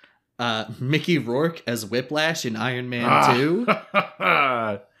it. Mickey Rourke as Whiplash in Iron Man 2.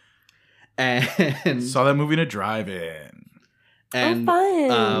 And Saw that movie in a drive-in. and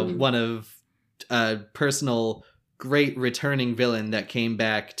fun. one of personal great returning villain that came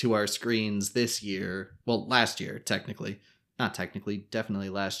back to our screens this year. Well, last year, technically. Not technically, definitely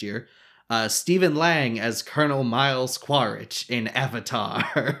last year. Stephen Lang as Colonel Miles Quaritch in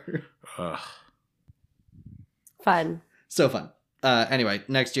Avatar. Ugh. Fun. So fun. Anyway,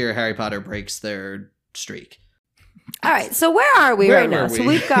 next year Harry Potter breaks their streak. All right, so where are we right now? So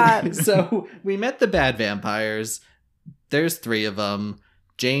we've got... So we met the bad vampires. There's 3 of them.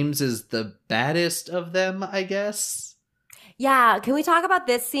 James is the baddest of them, I guess. Yeah, can we talk about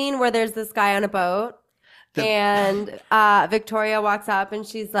this scene where there's this guy on a boat and Victoria walks up and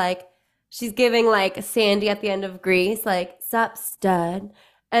she's giving like Sandy at the end of Grease, like, sup, stud.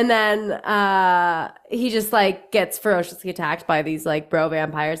 And then he just like gets ferociously attacked by these like bro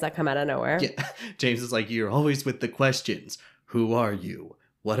vampires that come out of nowhere. Yeah. James is like, you're always with the questions. Who are you?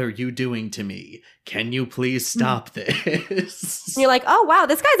 What are you doing to me? Can you please stop this? And you're like, oh, wow,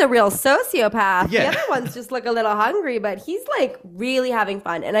 this guy's a real sociopath. Yeah. The other ones just look a little hungry, but he's like really having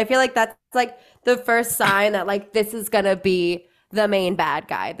fun. And I feel like that's like the first sign that like this is going to be the main bad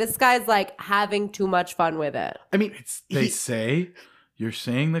guy. This guy's like having too much fun with it. I mean, They say, you're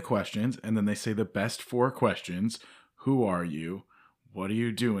saying the questions, and then they say the best 4 questions. Who are you? What are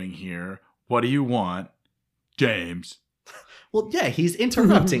you doing here? What do you want? James. well, yeah, he's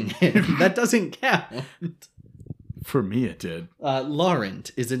interrupting him. That doesn't count. For me, it did.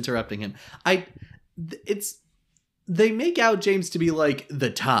 Laurent is interrupting him. They make out James to be like the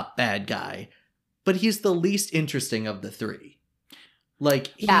top bad guy, but he's the least interesting of the 3. Like,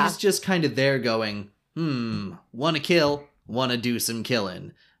 he's just kind of there going, want to kill, want to do some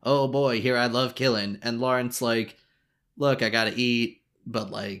killing. Oh boy, here I love killing. And Laurent's like, look, I gotta eat,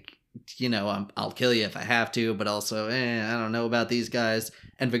 but like, you know, I'll kill you if I have to, but also, I don't know about these guys.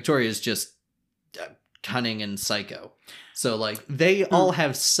 And Victoria's just cunning and psycho. So like, they all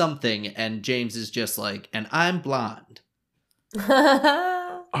have something, and James is just like, and I'm blonde.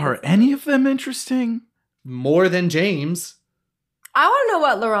 Are any of them interesting? More than James. I want to know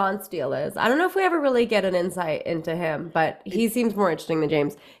what Laurent's deal is. I don't know if we ever really get an insight into him, but he seems more interesting than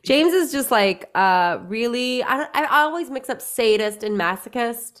James. James is just like really. I always mix up sadist and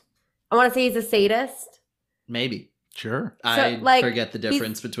masochist. I want to say he's a sadist. Maybe. Sure. I like, forget the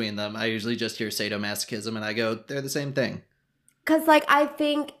difference between them. I usually just hear sadomasochism and I go, they're the same thing. Because like I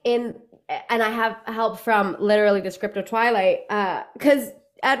think and I have help from literally the script of Twilight. Because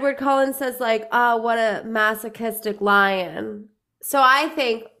Edward Cullen says like, oh, what a masochistic lion. So I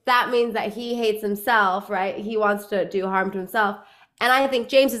think that means that he hates himself, right? He wants to do harm to himself. And I think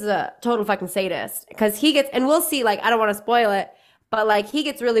James is a total fucking sadist because he gets, and we'll see, like, I don't want to spoil it, but like he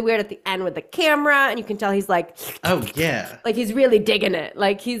gets really weird at the end with the camera and you can tell he's like, oh yeah. Like he's really digging it.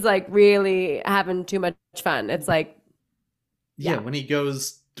 Like he's like really having too much fun. It's like. Yeah, when he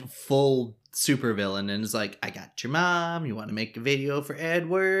goes full supervillain and is like, I got your mom. You want to make a video for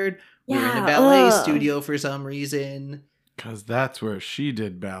Edward? We're in a ballet studio for some reason. Because that's where she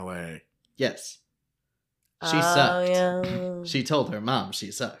did ballet. Yes. She sucked. Yeah. She told her mom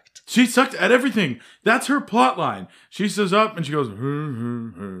she sucked. She sucked at everything. That's her plot line. She says up and she goes,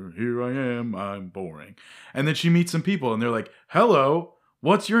 here I am, I'm boring. And then she meets some people and they're like, hello,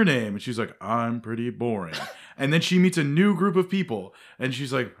 what's your name? And she's like, I'm pretty boring. And then she meets a new group of people and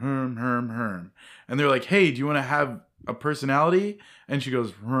she's like, herm. And they're like, hey, do you want to have a personality? And she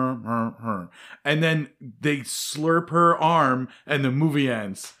goes, herm. And then they slurp her arm and the movie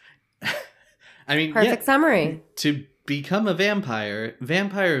ends. I mean, perfect summary. To become a vampire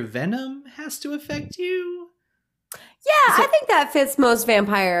venom has to affect you. Yeah, I think that fits most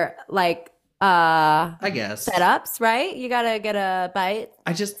vampire like I guess setups, right? You gotta get a bite.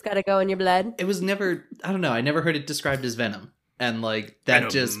 It's gotta go in your blood. It was never. I don't know. I never heard it described as venom, and like that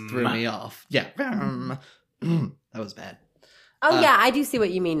venom just threw me off. Yeah, that was bad. Oh yeah, I do see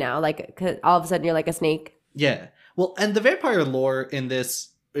what you mean now. Like, 'cause all of a sudden you're like a snake. Yeah. Well, and the vampire lore in this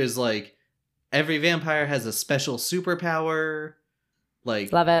is like every vampire has a special superpower.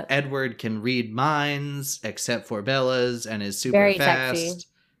 Like, love it. Edward can read minds except for Bella's and is super very fast. sexy.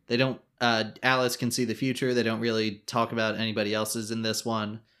 They don't. Alice can see the future. They don't really talk about anybody else's in this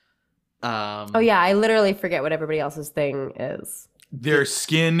one. Oh yeah, I literally forget what everybody else's thing is. Their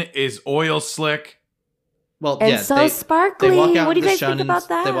skin is oil slick. Well, and yeah, so sparkly. They walk out what do you guys think about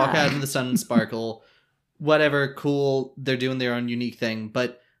that? They walk out in the sun and sparkle. Whatever, cool. They're doing their own unique thing.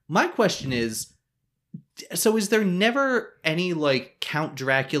 But my question is, so is there never any like Count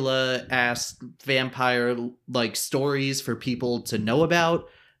Dracula-ass vampire like stories for people to know about?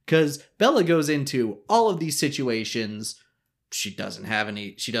 Because Bella goes into all of these situations. She doesn't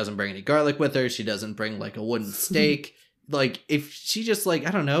bring any garlic with her. She doesn't bring like a wooden stake. Like if she just like,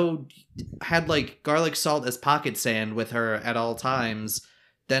 I don't know, had like garlic salt as pocket sand with her at all times,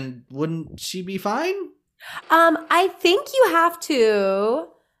 then wouldn't she be fine? I think you have to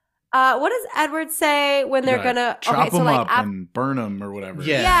What does Edward say when they're gonna chop them like, up and burn them or whatever?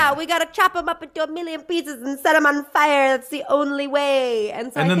 Yeah, we gotta chop them up into a million pieces and set them on fire. That's the only way.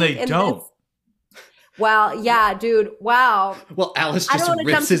 And so then they don't. Well, yeah, dude. Wow. Well, Alice just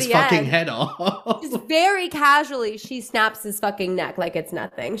rips his fucking head off. Just very casually, she snaps his fucking neck like it's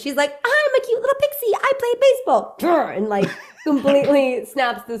nothing. She's like, I'm a cute little pixie. I play baseball. And like completely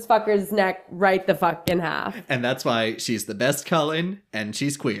snaps this fucker's neck right the fuck in half. And that's why she's the best Cullen and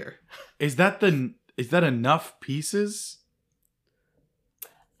she's queer. Is that enough pieces?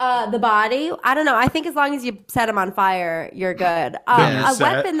 The body, I don't know. I think as long as you set them on fire, you're good. A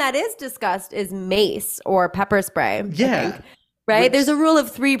weapon that is discussed is mace or pepper spray. Yeah. Right? There's a rule of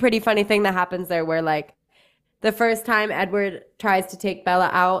three pretty funny thing that happens there where like the first time Edward tries to take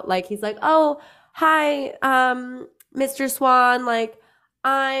Bella out, like he's like, oh, hi, Mr. Swan. Like,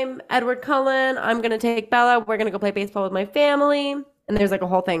 I'm Edward Cullen. I'm going to take Bella. We're going to go play baseball with my family. And there's like a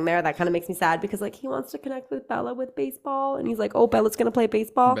whole thing there that kind of makes me sad because like he wants to connect with Bella with baseball. And he's like, oh, Bella's going to play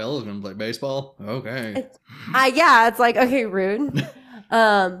baseball. Bella's going to play baseball? Okay. It's like, okay, rude.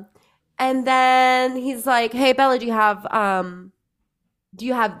 And then he's like, hey, Bella, do you have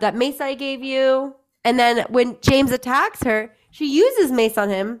that mace I gave you? And then when James attacks her, she uses mace on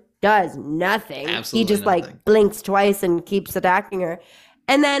him, does nothing. Absolutely he just nothing. like blinks twice and keeps attacking her.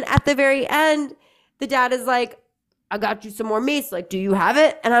 And then at the very end, the dad is like, I got you some more mace. Like, do you have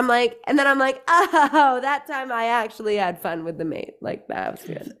it? And I'm like, oh, that time I actually had fun with the mace. Like, that was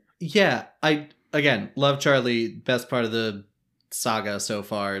good. Yeah, I, again, love Charlie. Best part of the saga so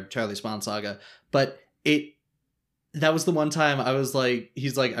far, Charlie Swan saga. But that was the one time I was like,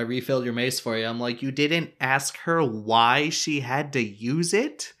 he's like, I refilled your mace for you. I'm like, you didn't ask her why she had to use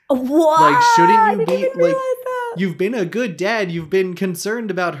it? What? Like, shouldn't you be, like, that. You've been a good dad. You've been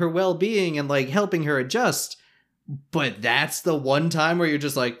concerned about her well-being and, like, helping her adjust. But that's the one time where you're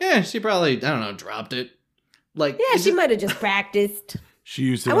just like, she probably, I don't know, dropped it. Like, yeah, she might have just practiced. She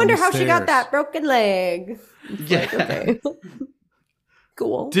used it. I wonder how she got that broken leg. Yeah. Like, okay.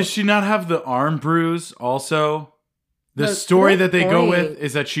 Cool. Did she not have the arm bruise also? The story that they go with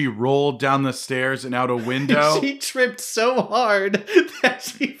is that she rolled down the stairs and out a window. She tripped so hard that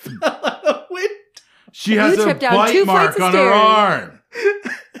she fell out a window. She has a bite mark on her arm.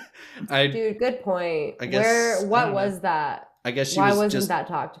 Dude, good point. I guess, what was that? I guess Why wasn't that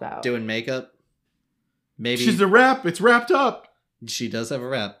talked about? Doing makeup. Maybe she's a wrap. It's wrapped up. She does have a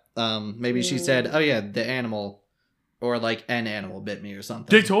wrap. Maybe she said, "Oh yeah, the animal, or like an animal bit me or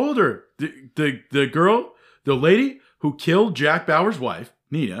something." They told her the girl, the lady who killed Jack Bauer's wife,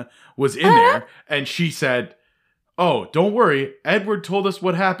 Nina, was in there, and she said, "Oh, don't worry. Edward told us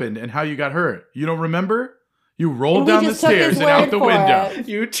what happened and how you got hurt. You don't remember? You rolled down the stairs and out the window.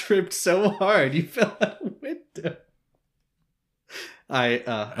 You tripped so hard, you fell out a window."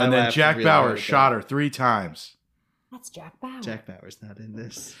 And then Jack Bauer shot her 3 times. That's Jack Bauer. Jack Bauer's not in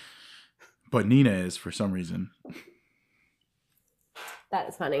this, but Nina is for some reason. That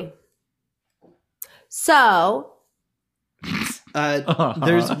is funny. So,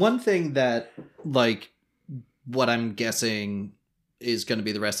 there's one thing that, like, what I'm guessing is going to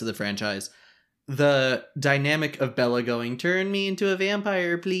be the rest of the franchise. The dynamic of Bella going, turn me into a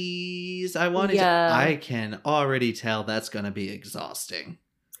vampire, please. I can already tell that's going to be exhausting.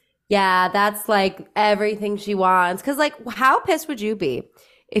 Yeah, that's like everything she wants. Because, like, how pissed would you be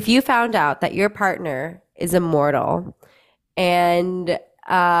if you found out that your partner is immortal and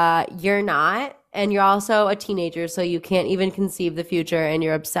you're not, and you're also a teenager, so you can't even conceive the future and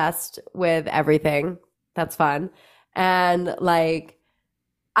you're obsessed with everything? That's fun. And, like,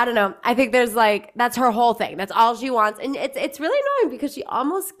 I don't know. I think there's like, that's her whole thing. That's all she wants. And it's really annoying because she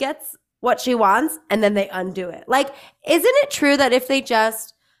almost gets what she wants and then they undo it. Like, isn't it true that if they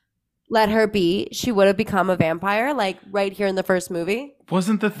just let her be, she would have become a vampire, like right here in the first movie?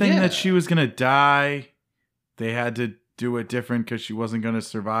 Wasn't the thing that she was going to die? They had to do it different because she wasn't going to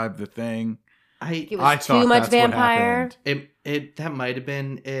survive the thing. I thought too much vampire. That might have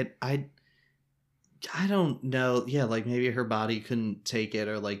been it. I don't know. Yeah, like maybe her body couldn't take it,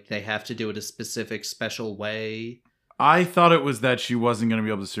 or like they have to do it a specific special way. I thought it was that she wasn't going to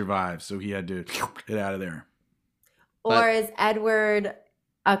be able to survive, so he had to get out of there. Or is Edward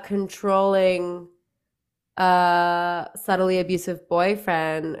a controlling, subtly abusive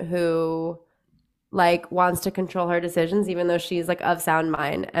boyfriend who like wants to control her decisions even though she's like of sound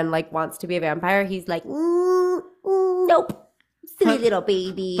mind and like wants to be a vampire? He's like, nope. Silly little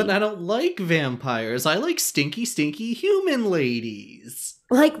baby. But I don't like vampires. I like stinky, stinky human ladies.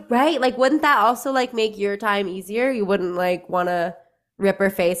 Like, right? Like, wouldn't that also, like, make your time easier? You wouldn't, like, want to rip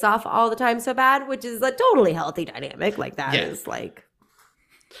her face off all the time so bad, which is a totally healthy dynamic. Like, that is, like...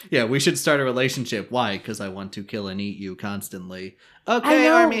 Yeah, we should start a relationship. Why? Because I want to kill and eat you constantly. Okay,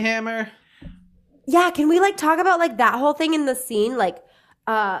 Army Hammer. Yeah, can we like talk about like that whole thing in the scene, like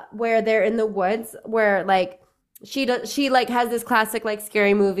where they're in the woods, where like she like has this classic like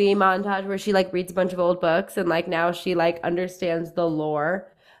scary movie montage where she like reads a bunch of old books and like now she like understands the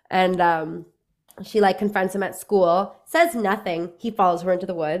lore, and she like confronts him at school, says nothing, he follows her into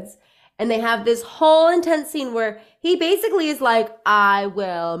the woods, and they have this whole intense scene where he basically is like, I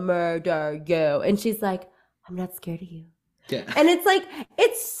will murder you, and she's like, I'm not scared of you. Yeah. And it's like,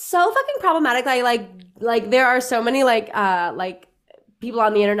 it's so fucking problematic. Like there are so many like people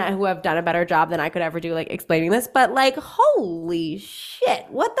on the internet who have done a better job than I could ever do like explaining this, but like, holy shit,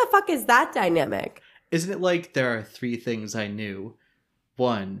 what the fuck is that dynamic? Isn't it like there are 3 things I knew?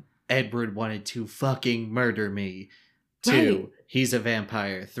 1, Edward wanted to fucking murder me. 2, Right. He's a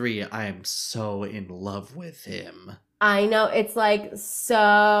vampire. 3, I am so in love with him. I know, it's like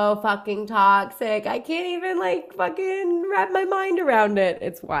so fucking toxic. I can't even like fucking wrap my mind around it.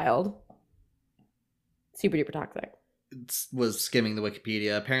 It's wild. Super duper toxic. Was skimming the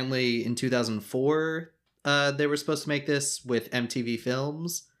Wikipedia. Apparently in 2004, they were supposed to make this with MTV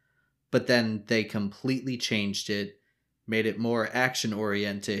Films, but then they completely changed it, made it more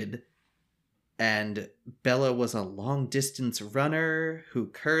action-oriented, and Bella was a long-distance runner who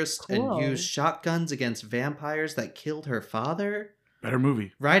cursed Cool. and used shotguns against vampires that killed her father. Better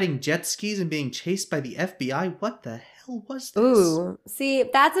movie. Riding jet skis and being chased by the FBI. What the hell was this? Ooh, see,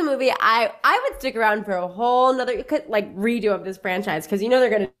 that's a movie I would stick around for a whole nother like redo of this franchise, because you know they're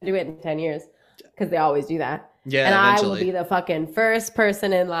gonna do it in 10 years, because they always do that. Yeah, and eventually. I will be the fucking first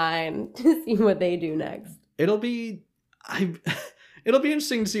person in line to see what they do next. It'll be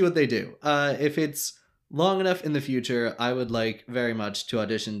interesting to see what they do. If it's long enough in the future, I would like very much to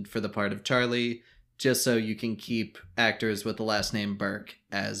audition for the part of Charlie, just so you can keep actors with the last name Burke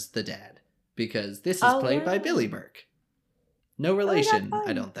as the dad, because this is played by Billy Burke. No relation,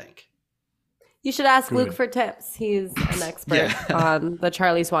 I don't think. You should ask Good. Luke for tips. He's an expert on the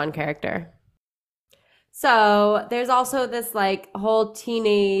Charlie Swan character. So there's also this like whole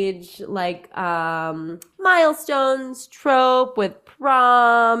teenage like milestones trope with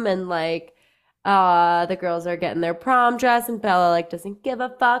prom, and like the girls are getting their prom dress and Bella like doesn't give a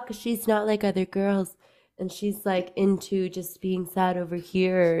fuck 'cause she's not like other girls, and she's like into just being sad over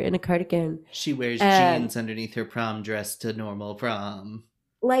here in a cardigan. She wears jeans underneath her prom dress to normal prom.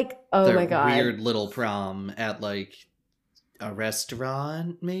 Like, oh Their my god, weird little prom at like a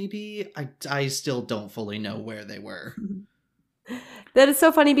restaurant, maybe? I still don't fully know where they were. That is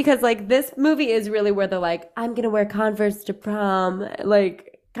so funny, because like this movie is really where the like I'm gonna wear Converse to prom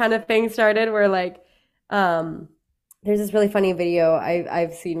like kind of thing started, where like there's this really funny video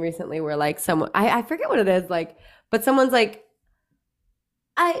I've seen recently where like someone I forget what it is, like, but someone's like,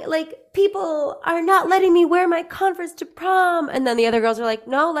 I like people are not letting me wear my Converse to prom, and then the other girls are like,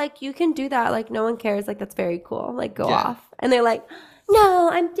 no, like you can do that, like no one cares, like that's very cool, like go off, and they're like, no,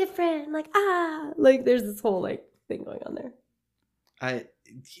 I'm different, like like there's this whole like thing going on there.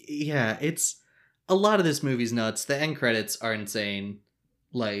 It's a lot of this movie's nuts. The end credits are insane.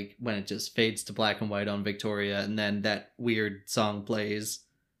 Like when it just fades to black and white on Victoria, and then that weird song plays.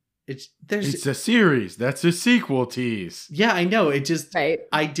 It's a series. That's a sequel tease. Yeah, I know. It just Right.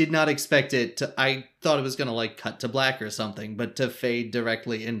 I did not expect it to. I thought it was gonna like cut to black or something, but to fade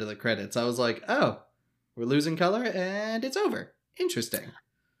directly into the credits, I was like, oh, we're losing color and it's over. Interesting.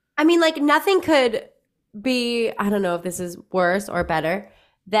 I mean, like nothing could be, I don't know if this is worse or better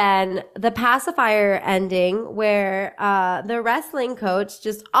than the pacifier ending, where the wrestling coach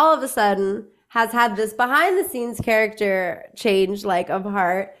just all of a sudden has had this behind the scenes character change like of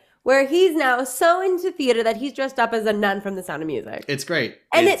heart, where he's now so into theater that he's dressed up as a nun from The Sound of Music. It's great.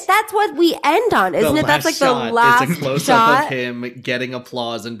 And that's what we end on, isn't it? That's like the last It's a close up of him getting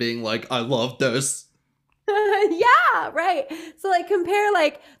applause and being like, I love this. Yeah, right. So like compare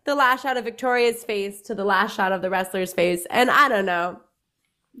like the last shot of Victoria's face to the last shot of the wrestler's face, and I don't know.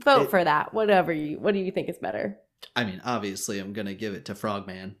 Vote for that. What do you think is better? I mean, obviously I'm gonna give it to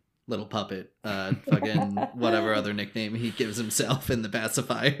Frogman, little puppet, fucking whatever other nickname he gives himself in the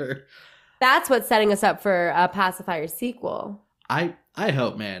pacifier. That's what's setting us up for a pacifier sequel. I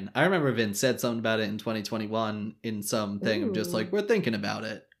hope, man. I remember Vince said something about it in 2021 in some thing of just like, we're thinking about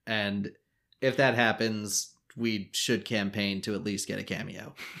it. And if that happens, we should campaign to at least get a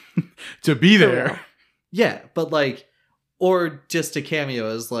cameo. To be there. Yeah, but like, or just a cameo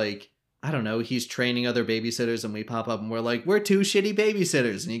as like, I don't know, he's training other babysitters and we pop up and we're like, we're 2 shitty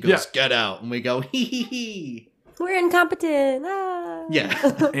babysitters. And he goes, get out. And we go, hee hee hee. We're incompetent. Ah.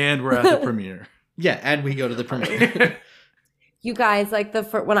 Yeah. And we're at the premiere. Yeah, and we go to the premiere. You guys, like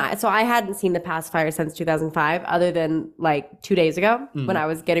I hadn't seen The Pacifier since 2005, other than like 2 days ago when I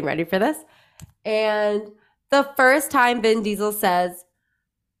was getting ready for this. And the first time Vin Diesel says,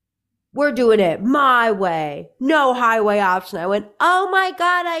 "We're doing it my way, no highway option," I went, "Oh my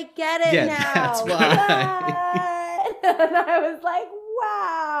God, I get it now." That's why. And I was like,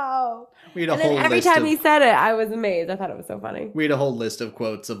 wow. We had a And whole then every list time of, he said it, I was amazed. I thought it was so funny. we had a whole list of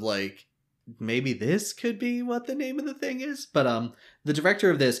quotes of like, maybe this could be what the name of the thing is. But the director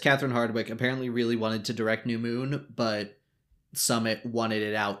of this, Catherine Hardwicke, apparently really wanted to direct New Moon, but Summit wanted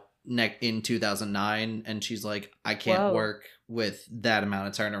it out in 2009, and she's like, I can't work with that amount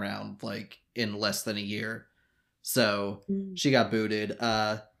of turnaround like in less than a year. So she got booted.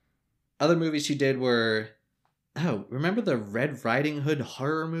 Other movies she did were, remember the Red Riding Hood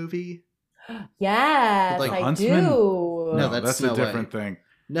horror movie? Yes, Like I Huntsman? do. No, that's a no different way. thing.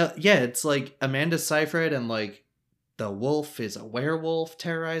 No, yeah, it's like Amanda Seyfried and like the wolf is a werewolf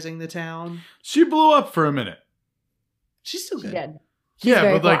terrorizing the town. She blew up for a minute. She's still She good. did. Yeah,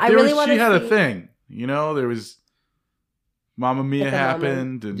 very but like cool. she had a thing. You know, there was Mamma Mia With the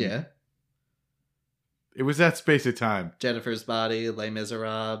happened, and Yeah. it was that space of time. Jennifer's Body, Les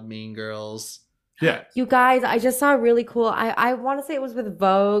Miserables, Mean Girls. Yeah. You guys, I just saw a really cool. I want to say it was with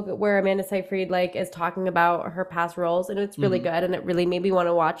Vogue, where Amanda Seyfried like is talking about her past roles, and it's really good, and it really made me want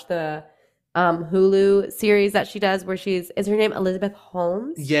to watch the Hulu series that she does, where is her name Elizabeth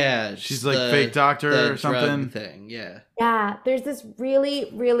Holmes? Yeah, She's like fake doctor or something thing. Yeah. Yeah, there's this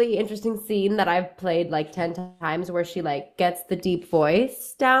really, really interesting scene that I've played like 10 times where she like gets the deep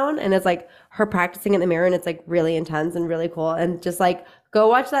voice down, and it's like her practicing in the mirror, and it's like really intense and really cool. And just like go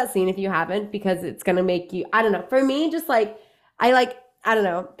watch that scene if you haven't, because it's gonna make you, I don't know, for me, just like I don't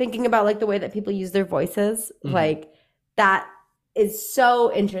know, thinking about like the way that people use their voices, like that is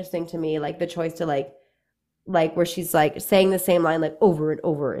so interesting to me. Like the choice to like where she's like saying the same line like over and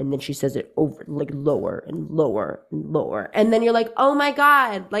over, and then she says it over like lower and lower and lower, and then you're like, oh my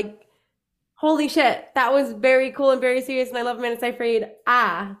God, like holy shit, that was very cool and very serious, and I love Amanda Seyfried.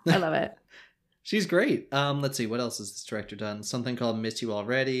 I love it. She's great. Let's see, what else has this director done? Something called Miss You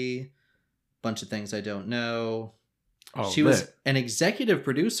Already. Bunch of things I don't know. She was an executive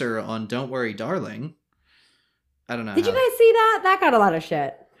producer on Don't Worry Darling. I don't know. Did you guys see that? That got a lot of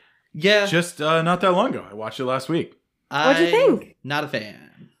shit. Yeah. Just not that long ago. I watched it last week. What'd you think? Not a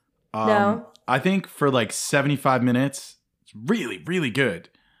fan. No. I think for like 75 minutes, it's really, really good.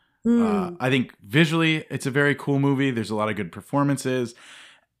 I think visually, it's a very cool movie. There's a lot of good performances.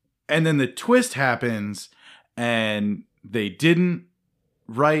 And then the twist happens, and they didn't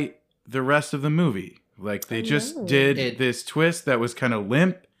write the rest of the movie. Like, they just did this twist that was kind of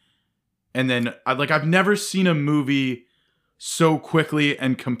limp. And then, I've never seen a movie so quickly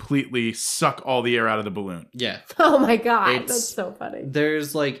and completely suck all the air out of the balloon. Yeah. Oh my God. That's so funny.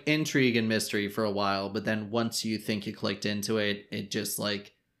 There's like intrigue and mystery for a while, but then once you think you clicked into it, it just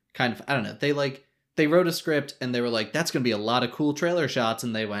like kind of, I don't know. They wrote a script and they were like, that's going to be a lot of cool trailer shots.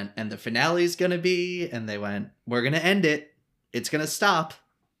 And they went, and the finale's going to be, and they went, we're going to end it. It's going to stop.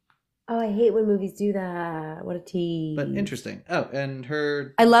 Oh, I hate when movies do that. What a tease. But interesting. Oh, and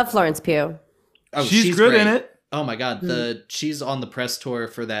I love Florence Pugh. Oh, she's good great in it. Oh my God. She's on the press tour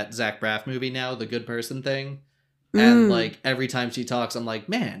for that Zach Braff movie now, The Good Person thing. And like every time she talks, I'm like,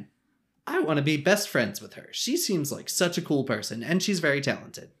 man, I want to be best friends with her. She seems like such a cool person, and she's very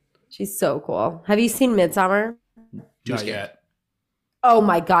talented. She's so cool. Have you seen Midsommar? Not yet. Oh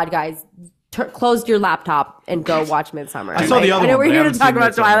my God, guys. Close your laptop and go watch Midsommar. I saw the other I know one, we're but I here to haven't talk seen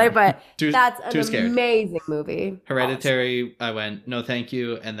about Midsommar. Twilight, but Too that's scared. an amazing movie. Hereditary, I went, no thank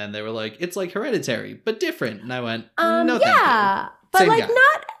you. And then they were like, it's like Hereditary, but different. And I went, no thank yeah, you. but Same like guy.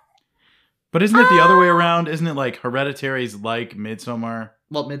 not. But isn't it the other way around? Isn't it like Hereditary's like Midsommar?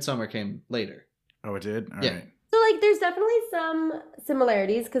 Well, Midsommar came later. Oh, it did? All Yeah. right. So like, there's definitely some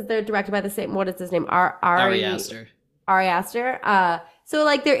similarities because they're directed by the same. What is his name? Ari Aster. Ari Aster. So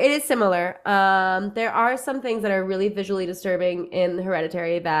like it is similar. There are some things that are really visually disturbing in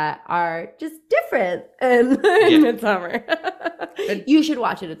Hereditary that are just different in Midsommar. You should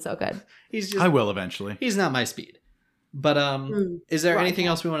watch it. It's so good. I will eventually. He's not my speed. But is there anything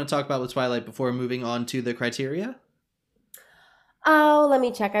else we want to talk about with Twilight before moving on to the criteria? Oh, let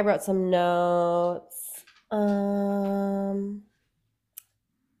me check. I wrote some notes.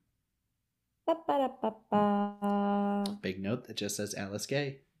 Big note that just says Alice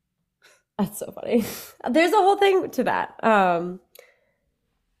Gay. That's so funny. There's a whole thing to that. Oh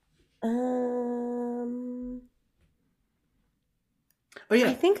yeah.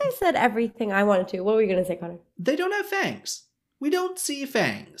 I think I said everything I wanted to. What were you gonna say, Connor? They don't have fangs. We don't see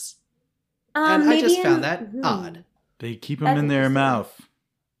fangs. And I just found that odd. They keep them in their mouth.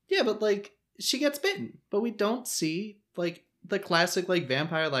 Yeah, but like she gets bitten, but we don't see like the classic like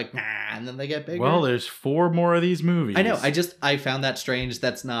vampire like nah, and then they get bigger. Well, there's 4 more of these movies. I know. I found that strange.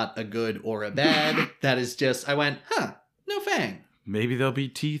 That's not a good or a bad. That is just I went, no fang. Maybe there'll be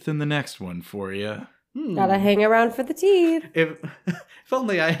teeth in the next one for you. Gotta hang around for the teeth. If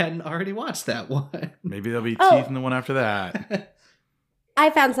only I hadn't already watched that one. Maybe there'll be teeth in the one after that.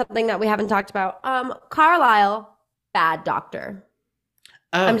 I found something that we haven't talked about. Carlisle, bad doctor.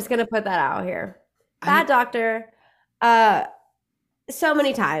 Oh. I'm just gonna put that out here. Bad doctor. So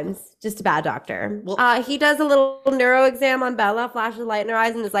many times, just a bad doctor. Well, he does a little neuro exam on Bella, flashes a light in her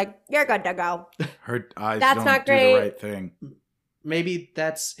eyes, and is like, "You're good to go." Her eyes That's don't not do great. the right thing. Maybe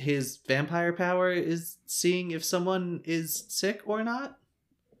that's his vampire power is seeing if someone is sick or not.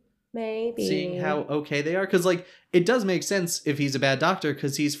 Maybe Seeing how okay they are, because like it does make sense if he's a bad doctor,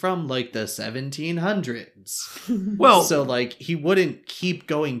 because he's from like the 1700s. Well, so like he wouldn't keep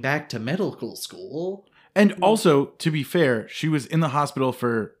going back to medical school. And also, to be fair, she was in the hospital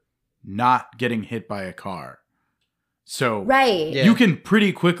for not getting hit by a car. So right. You can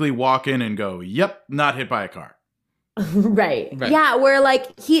pretty quickly walk in and go, "Yep, not hit by a car." Right. Yeah, where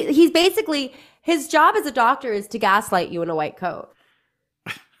like he's basically, his job as a doctor is to gaslight you in a white coat.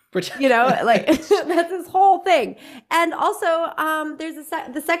 You know, like that's his whole thing. And also, there's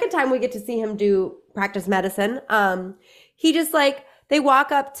the second time we get to see him do practice medicine. He just like, they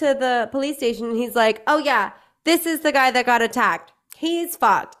walk up to the police station and he's like, "Oh yeah, this is the guy that got attacked. He's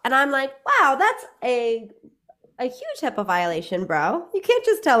fucked." And I'm like, wow, that's a huge HIPAA violation, bro. You can't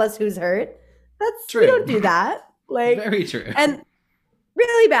just tell us who's hurt. That's true. We don't do that. Like, very true. And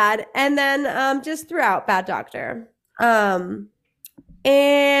really bad. And then just throughout, bad doctor. And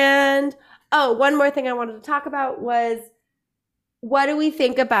one more thing I wanted to talk about was, what do we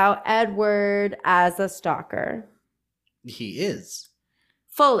think about Edward as a stalker? He is.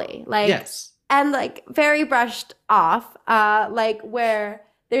 Fully. Like, yes. And like very brushed off. Like where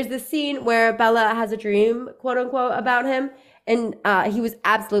there's this scene where Bella has a dream, quote unquote, about him. And he was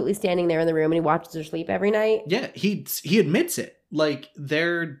absolutely standing there in the room and he watches her sleep every night. Yeah, he admits it. Like,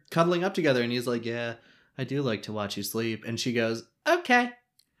 they're cuddling up together and he's like, "Yeah, I do like to watch you sleep." And she goes, "Okay.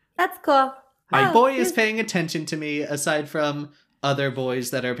 That's cool. My boy is paying attention to me, aside from other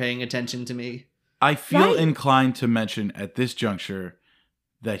boys that are paying attention to me." I feel inclined to mention at this juncture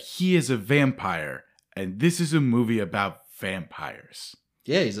that he is a vampire, and this is a movie about vampires.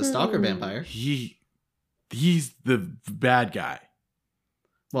 Yeah, he's a stalker vampire. He's the bad guy.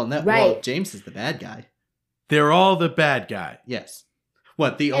 Well, well, James is the bad guy. They're all the bad guy. Yes.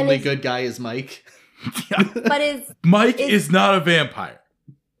 What, the only good guy is Mike? But Mike is not a vampire.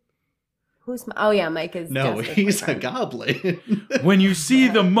 Who's... Oh, yeah, Mike is... No, he's a goblin. When you see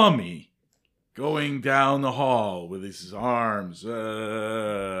the mummy going down the hall with his arms,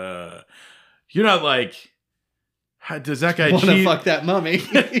 you're not like, does that guy want to fuck that mummy?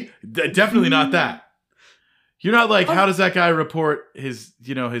 Definitely not that. You're not like, how does that guy report his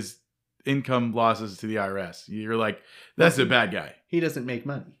income losses to the IRS? You're like, that's a bad guy. He doesn't make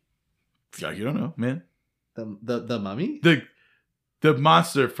money. Yeah, you don't know, man. The mummy? The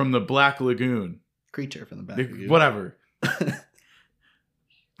monster from the Black Lagoon. Creature from the Black Lagoon. Whatever.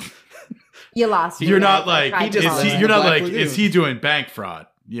 You lost. You're not like, is he doing bank fraud?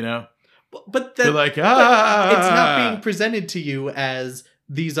 You know? But you're like, it's not being presented to you as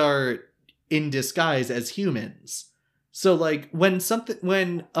these are in disguise as humans. So like when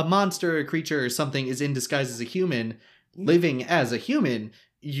a monster, a creature, or something is in disguise as a human, living as a human,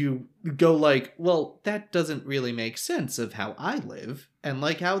 you go like, well, that doesn't really make sense of how I live and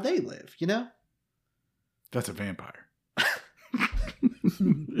like how they live, you know? That's a vampire.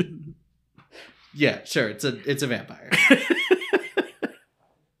 Yeah, sure. It's a vampire.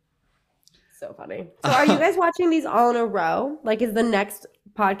 So funny. So are you guys watching these all in a row? Like, is the next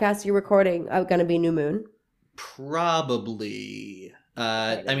podcast you're recording going to be New Moon? Probably.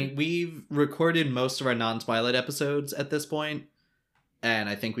 I mean, we've recorded most of our non-Twilight episodes at this point, and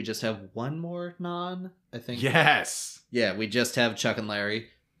I think we just have one more non. I think. Yes. Yeah, we just have Chuck and Larry.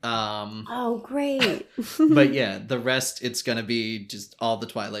 Oh, great. But yeah, the rest, it's gonna be just all the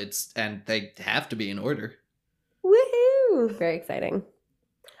Twilights, and they have to be in order. Woohoo! Very exciting.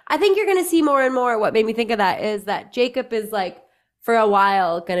 I think you're gonna see more and more. What made me think of that is that Jacob is like, for a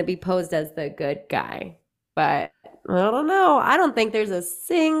while, gonna be posed as the good guy. But I don't know. I don't think there's a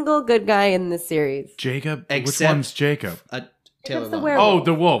single good guy in this series. Jacob? Which one's Jacob? Jacob's the werewolf. Oh,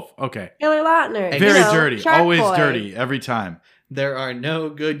 the wolf. Okay. Taylor Lautner. Very dirty. Always dirty. Every time. there are no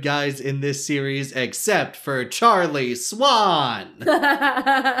good guys in this series except for Charlie Swan.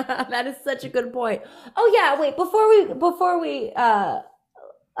 That is such a good point. Oh yeah, wait, before we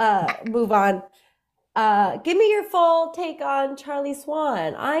move on, give me your full take on Charlie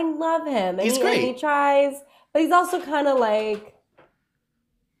Swan. I love him. He's great. And he tries, but he's also kind of like,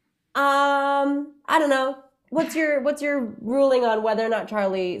 I don't know. What's your ruling on whether or not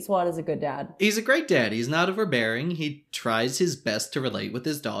Charlie Swan is a good dad? He's a great dad. He's not overbearing. He tries his best to relate with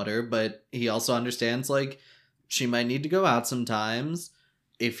his daughter, but he also understands, like, she might need to go out sometimes.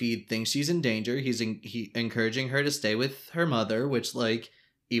 If he thinks she's in danger, he's encouraging her to stay with her mother, which, like,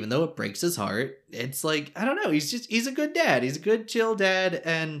 even though it breaks his heart, it's like, I don't know, he's a good dad. He's a good, chill dad,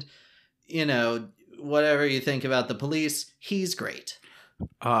 and, you know, whatever you think about the police, he's great.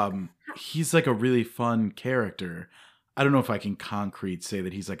 He's like a really fun character. I don't know if I can concrete say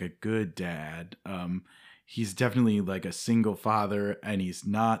that he's like a good dad. He's definitely like a single father, and he's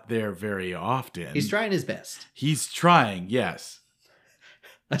not there very often. He's trying his best. He's trying, yes.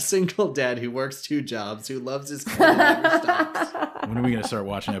 A single dad who works 2 jobs, who loves his kid and never stops. When are we going to start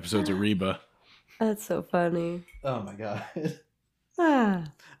watching episodes of Reba? That's so funny. Oh my god. Ah.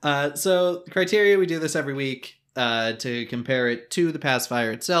 So criteria, we do this every week to compare it to the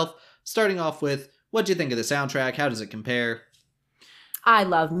pacifier itself. Starting off with, what do you think of the soundtrack? How does it compare? I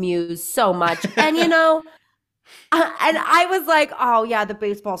love Muse so much. And you know, and I was like, oh yeah, the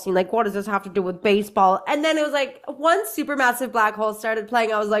baseball scene. Like, what does this have to do with baseball? And then it was like, one supermassive black hole started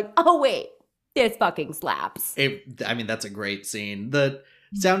playing. I was like, oh wait, this fucking slaps. I mean, that's a great scene. The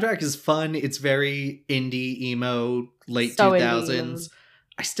soundtrack is fun. It's very indie, emo, late So 2000s. indie.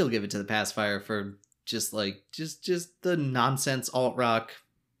 I still give it to the pacifier for just the nonsense alt rock,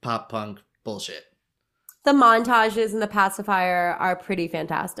 pop punk bullshit. The montages in the pacifier are pretty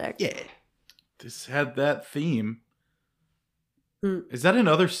fantastic. Yeah. This had that theme. Hmm. Is that in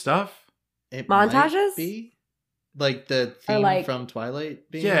other stuff? It Montages? might be. Like the Or theme like- from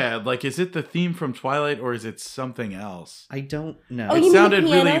Twilight being? Yeah, like is it the theme from Twilight or is it something else? I don't know. Oh, It you mean the sounded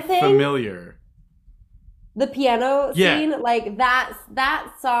piano really thing? familiar. The piano Yeah. scene, like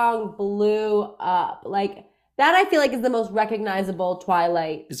that song blew up. Like that, I feel like is the most recognizable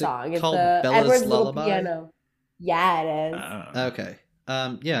Twilight Is it song. It's called the Bella's Edward's little Lullaby? piano. Yeah, it is. Okay.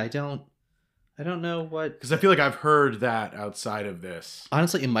 Yeah, I don't know what. Because I feel like I've heard that outside of this.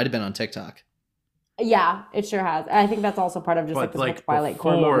 Honestly, it might have been on TikTok. Yeah, it sure has. I think that's also part of just But this like whole Twilight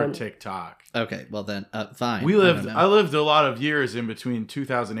core before moment. TikTok. Okay, well then, fine. I lived a lot of years in between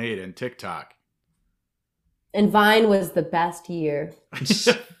 2008 and TikTok. And Vine was the best year.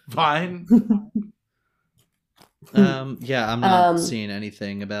 Fine. Yeah, I'm not seeing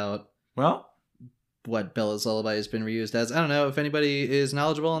anything about Well, what Bella's Lullaby has been reused as. I don't know if anybody is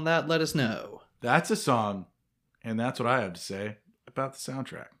knowledgeable on that. Let us know. that's a song, and that's what I have to say about the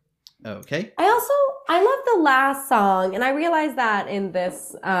soundtrack. Okay. I love the last song, and I realized that in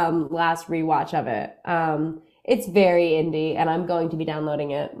this last rewatch of it. It's very indie, and I'm going to be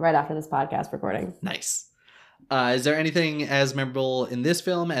downloading it right after this podcast recording. Nice. Is there anything as memorable in this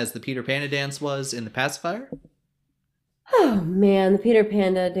film as the Peter Panda dance was in the pacifier? Oh man, the Peter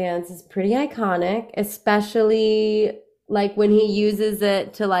Panda dance is pretty iconic, especially like when he uses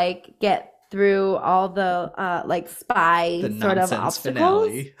it to like get through all the like spy The sort of nonsense obstacles.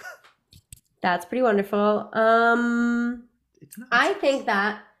 finale. That's pretty wonderful. It's not. I think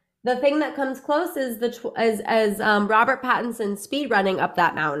that the thing that comes close is Robert Pattinson speed running up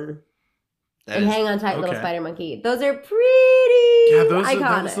that mountain and hang on tight, little okay. spider monkey. Those are pretty Yeah, that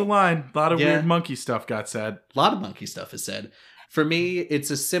iconic. was the line. A lot of Yeah. weird monkey stuff got said. A lot of monkey stuff is said. For me,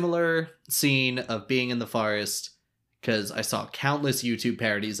 it's a similar scene of being in the forest because I saw countless YouTube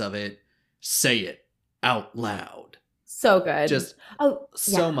parodies of it. Say it out loud. So good. Just oh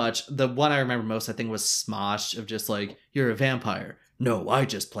so yeah. much. The one I remember most, I think, was Smosh of just like, you're a vampire. No, I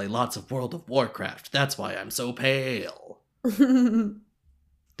just play lots of World of Warcraft. That's why I'm so pale. Dumb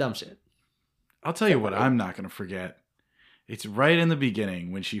shit. I'll tell you what I'm not going to forget. It's right in the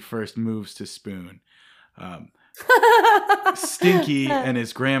beginning when she first moves to Spoon. Stinky and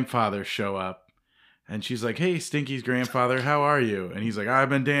his grandfather show up. And she's like, hey, Stinky's grandfather, how are you? And he's like, I've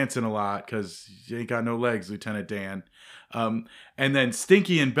been dancing a lot because you ain't got no legs, Lieutenant Dan. And then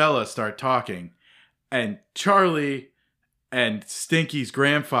Stinky and Bella start talking. And Charlie and Stinky's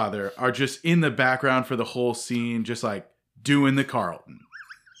grandfather are just in the background for the whole scene, just like doing the Carlton.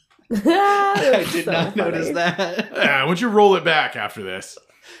 I did not notice that. Yeah, why don't you roll it back after this?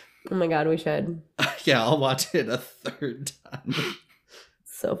 Oh my god, we should. Yeah, I'll watch it a third time.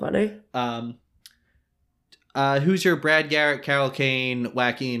 So funny. Who's your Brad Garrett, Carol Kane,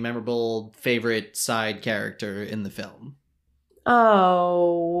 wacky, memorable favorite side character in the film?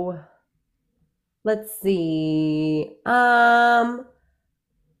 Oh, let's see. I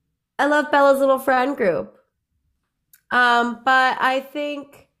love Bella's little friend group. But I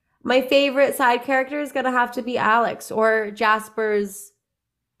think my favorite side character is gonna have to be Alex or Jasper's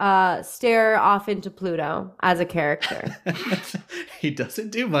stare off into Pluto as a character. He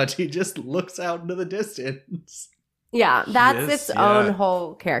doesn't do much. He just looks out into the distance. Yeah, that's Yes, its own yeah.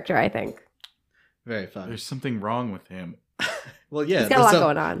 whole character, I think. Very fun. There's something wrong with him. Well, yeah. He's got a lot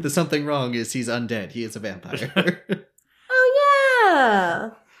going on. The something wrong is he's undead. He is a vampire. Oh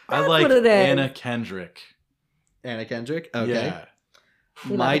yeah. I That's like what it is. Anna Kendrick. Anna Kendrick? Okay. Yeah.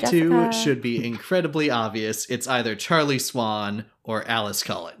 We My love two Jessica. should be incredibly obvious. It's either Charlie Swan or Alice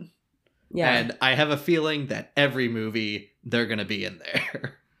Cullen. Yeah. And I have a feeling that every movie they're going to be in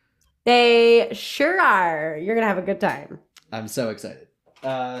there. They sure are. You're gonna have a good time. I'm so excited.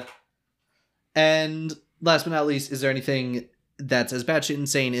 And last but not least, is there anything that's as batshit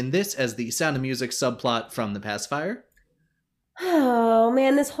insane in this as the Sound of Music subplot from The Pacifier? Oh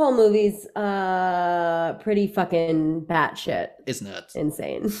man, this whole movie's pretty fucking batshit It's nuts.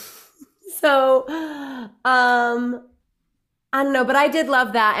 insane. So, I don't know, but I did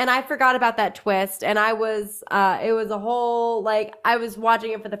love that, and I forgot about that twist, and it was a whole, like, I was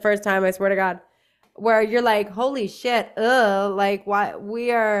watching it for the first time, I swear to God, where you're like, holy shit, like, why Why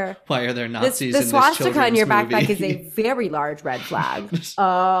are there the Nazis in this swastika in your children's backpack movie? is a very large red flag.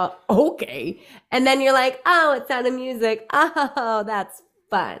 Okay. And then you're like, oh, it's Sound of Music. Oh, that's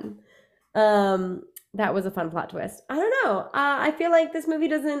fun. That was a fun plot twist. I don't know. I feel like this movie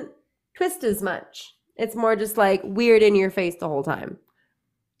doesn't twist as much. It's more just like weird in your face the whole time.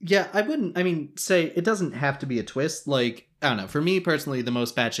 Yeah, say it doesn't have to be a twist. Like, I don't know. For me personally, the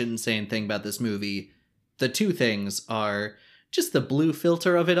most batshit insane thing about this movie, the two things are just the blue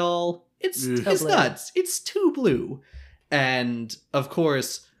filter of it all. It's Ugh. So blue. nuts. It's too blue. And, of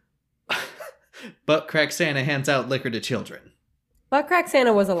course, Butt Crack Santa hands out liquor to children. Butt Crack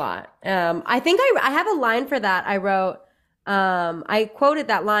Santa was a lot. I think I have a line for that. I wrote, I quoted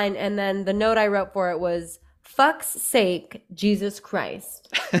that line, and then the note I wrote for it was, fuck's sake, Jesus Christ.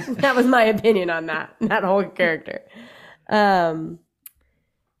 That was my opinion on that whole character.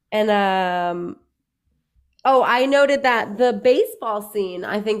 Oh, I noted that the baseball scene,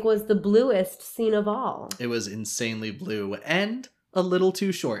 I think, was the bluest scene of all. It was insanely blue and a little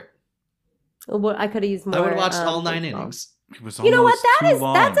too short. Well, I could have used more. I would have watched all 9 baseball. innings. It was You know what? almost too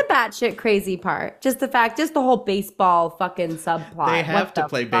long. That's a batshit crazy part. Just the whole baseball fucking subplot. They have What to the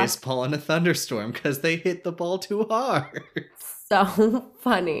play fuck? baseball in a thunderstorm because they hit the ball too hard. So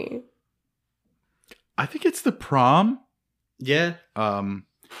funny. I think it's the prom. Yeah.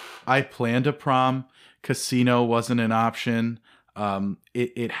 I planned a prom. Casino wasn't an option.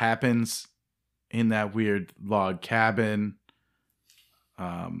 It happens in that weird log cabin.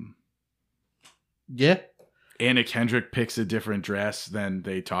 Yeah. Anna Kendrick picks a different dress than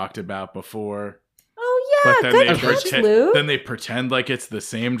they talked about before. Oh yeah, But then good they catch, pretend. Luke. Then they pretend like it's the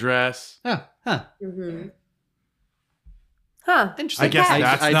same dress. Oh, huh. Mm-hmm. Huh. Interesting. I guess catch.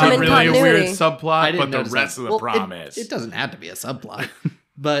 that's I not didn't really a notice- weird continuity. I subplot, didn't but the notice rest that. of the Well, prom it, is. It doesn't have to be a subplot.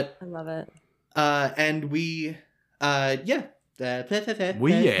 But, I love it. and we, yeah.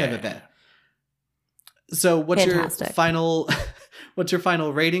 Yeah. So what's Fantastic. your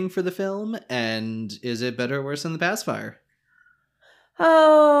final rating for the film? And is it better or worse than The Pacifier?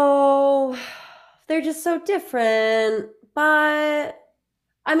 Oh, they're just so different. But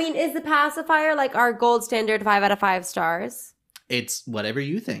I mean, is the pacifier like our gold standard 5 out of 5 stars? It's whatever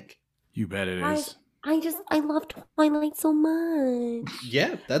you think. You bet it I- is. I love Twilight so much.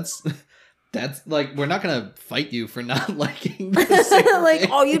 Yeah, that's like, we're not gonna fight you for not liking the same Like, thing.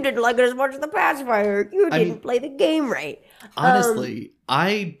 oh, you didn't like it as much as the pacifier. You I didn't mean- play the game right. Honestly,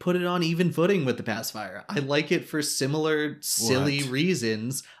 I put it on even footing with The Pacifier. I like it for similar silly What?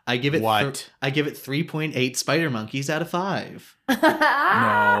 reasons. I give it What? I give it 3.8 spider monkeys out of 5.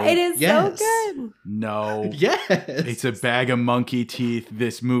 It is Yes. so good. No. Yes. It's a bag of monkey teeth.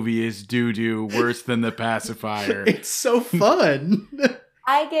 This movie is doo-doo, worse than the pacifier. It's so fun.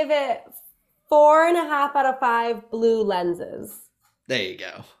 I give it 4.5 out of 5 blue lenses There you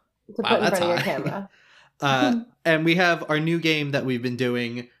go. to Wow, put in that's front of high. your camera. And we have our new game that we've been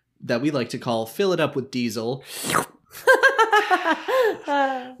doing that we like to call Fill It Up with Diesel.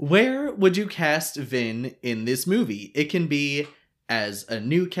 Where would you cast Vin in this movie? It can be as a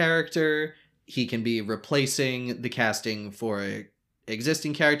new character. He can be replacing the casting for an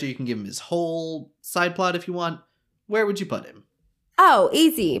existing character. You can give him his whole side plot if you want. Where would you put him? Oh,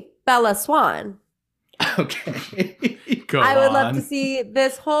 easy. Bella Swan. Okay. Go I would love on. to see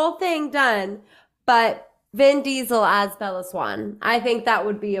this whole thing done, but Vin Diesel as Bella Swan. I think that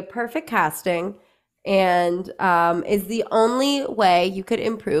would be a perfect casting and is the only way you could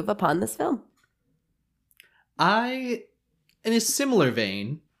improve upon this film. In a similar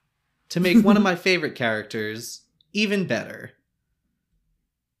vein, to make one of my favorite characters even better,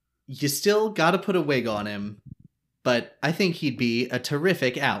 you still gotta put a wig on him, but I think he'd be a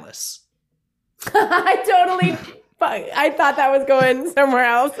terrific Alice. I thought that was going somewhere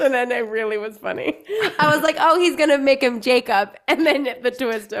else, and then it really was funny. I was like, oh, he's going to make him Jacob, and then the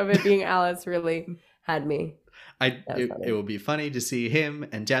twist of it being Alice really had me. It would be funny to see him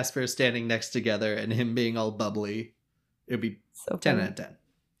and Jasper standing next together and him being all bubbly. It would be so 10 out of 10.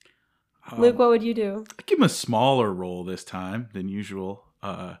 Luke, what would you do? I'd give him a smaller role this time than usual.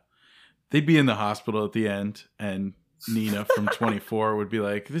 They'd be in the hospital at the end, and Nina from 24 would be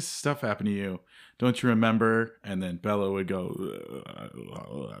like, this stuff happened to you. Don't you remember? And then Bella would go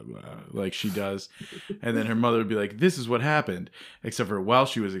like she does. And then her mother would be like, this is what happened. Except for while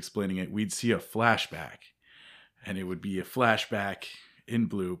she was explaining it, we'd see a flashback. And it would be a flashback in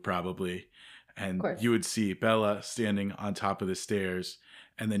blue, probably. And you would see Bella standing on top of the stairs.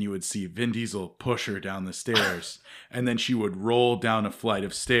 And then you would see Vin Diesel push her down the stairs. And then she would roll down a flight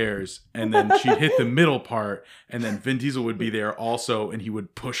of stairs. And then she'd hit the middle part. And then Vin Diesel would be there also. And he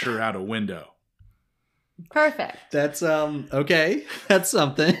would push her out a window. Perfect. That's, okay. That's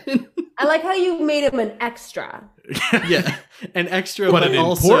something. I like how you made him an extra. Yeah. An extra, but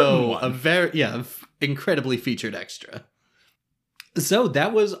also a very, incredibly featured extra. So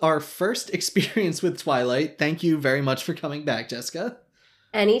that was our first experience with Twilight. Thank you very much for coming back, Jessica.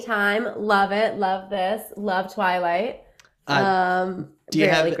 Anytime. Love it. Love this. Love Twilight. Do you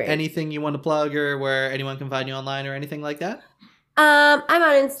have anything you want to plug or where anyone can find you online or anything like that? I'm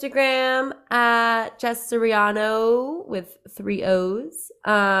on Instagram at Jess Suriano with 3 O's.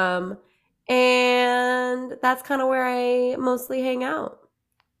 And that's kind of where I mostly hang out.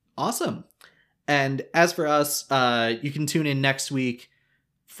 Awesome. And as for us, you can tune in next week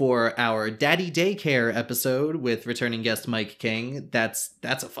for our Daddy Daycare episode with returning guest Mike King. That's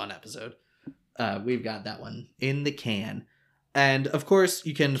a fun episode. We've got that one in the can. And of course,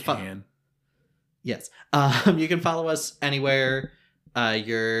 you can Yes. You can follow us anywhere.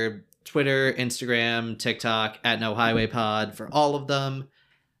 Your Twitter, Instagram, TikTok at NoHighwayPod for all of them.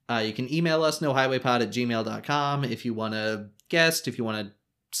 You can email us nohighwaypod@gmail.com if you want to guest, if you want to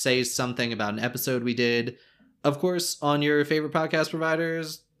say something about an episode we did. Of course, on your favorite podcast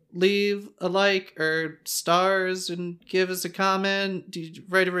providers, leave a like or stars and give us a comment,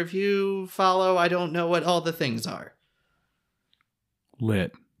 write a review, follow. I don't know what all the things are.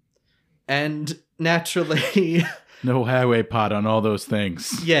 Lit. And naturally... No highway pod on all those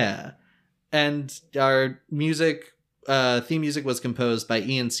things. Yeah. And our music, theme music was composed by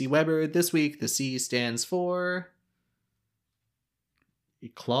Ian C. Weber. This week, the C stands for...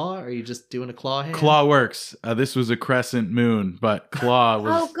 Claw? Are you just doing a claw hand? Claw works. This was a crescent moon, but claw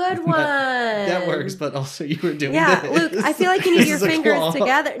was... Oh, good one. That works, but also you were doing this. Luke, I feel like you need your fingers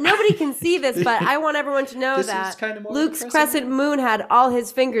together. Nobody can see this, but I want everyone to know that kind of Luke's crescent moon had all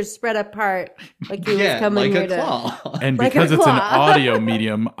his fingers spread apart. Like he was coming like here a claw. And because it's an audio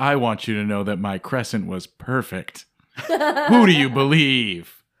medium, I want you to know that my crescent was perfect. Who do you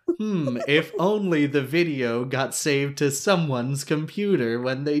believe? If only the video got saved to someone's computer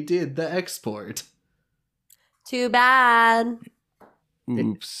when they did the export. Too bad.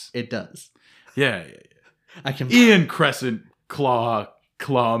 Oops. It does. Yeah. I can Ian Crescent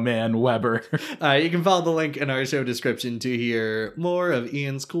Clawman Weber. You can follow the link in our show description to hear more of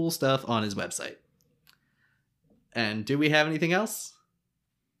Ian's cool stuff on his website. And do we have anything else?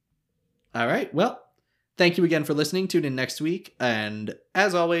 All right. Well, thank you again for listening. Tune in next week. And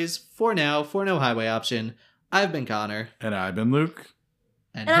as always, for now, for No Highway Option, I've been Connor. And I've been Luke.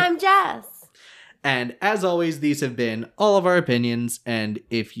 And I'm Jess. And as always, these have been all of our opinions. And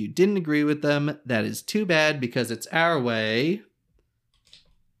if you didn't agree with them, that is too bad because it's our way.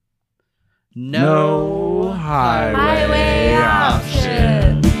 No highway option.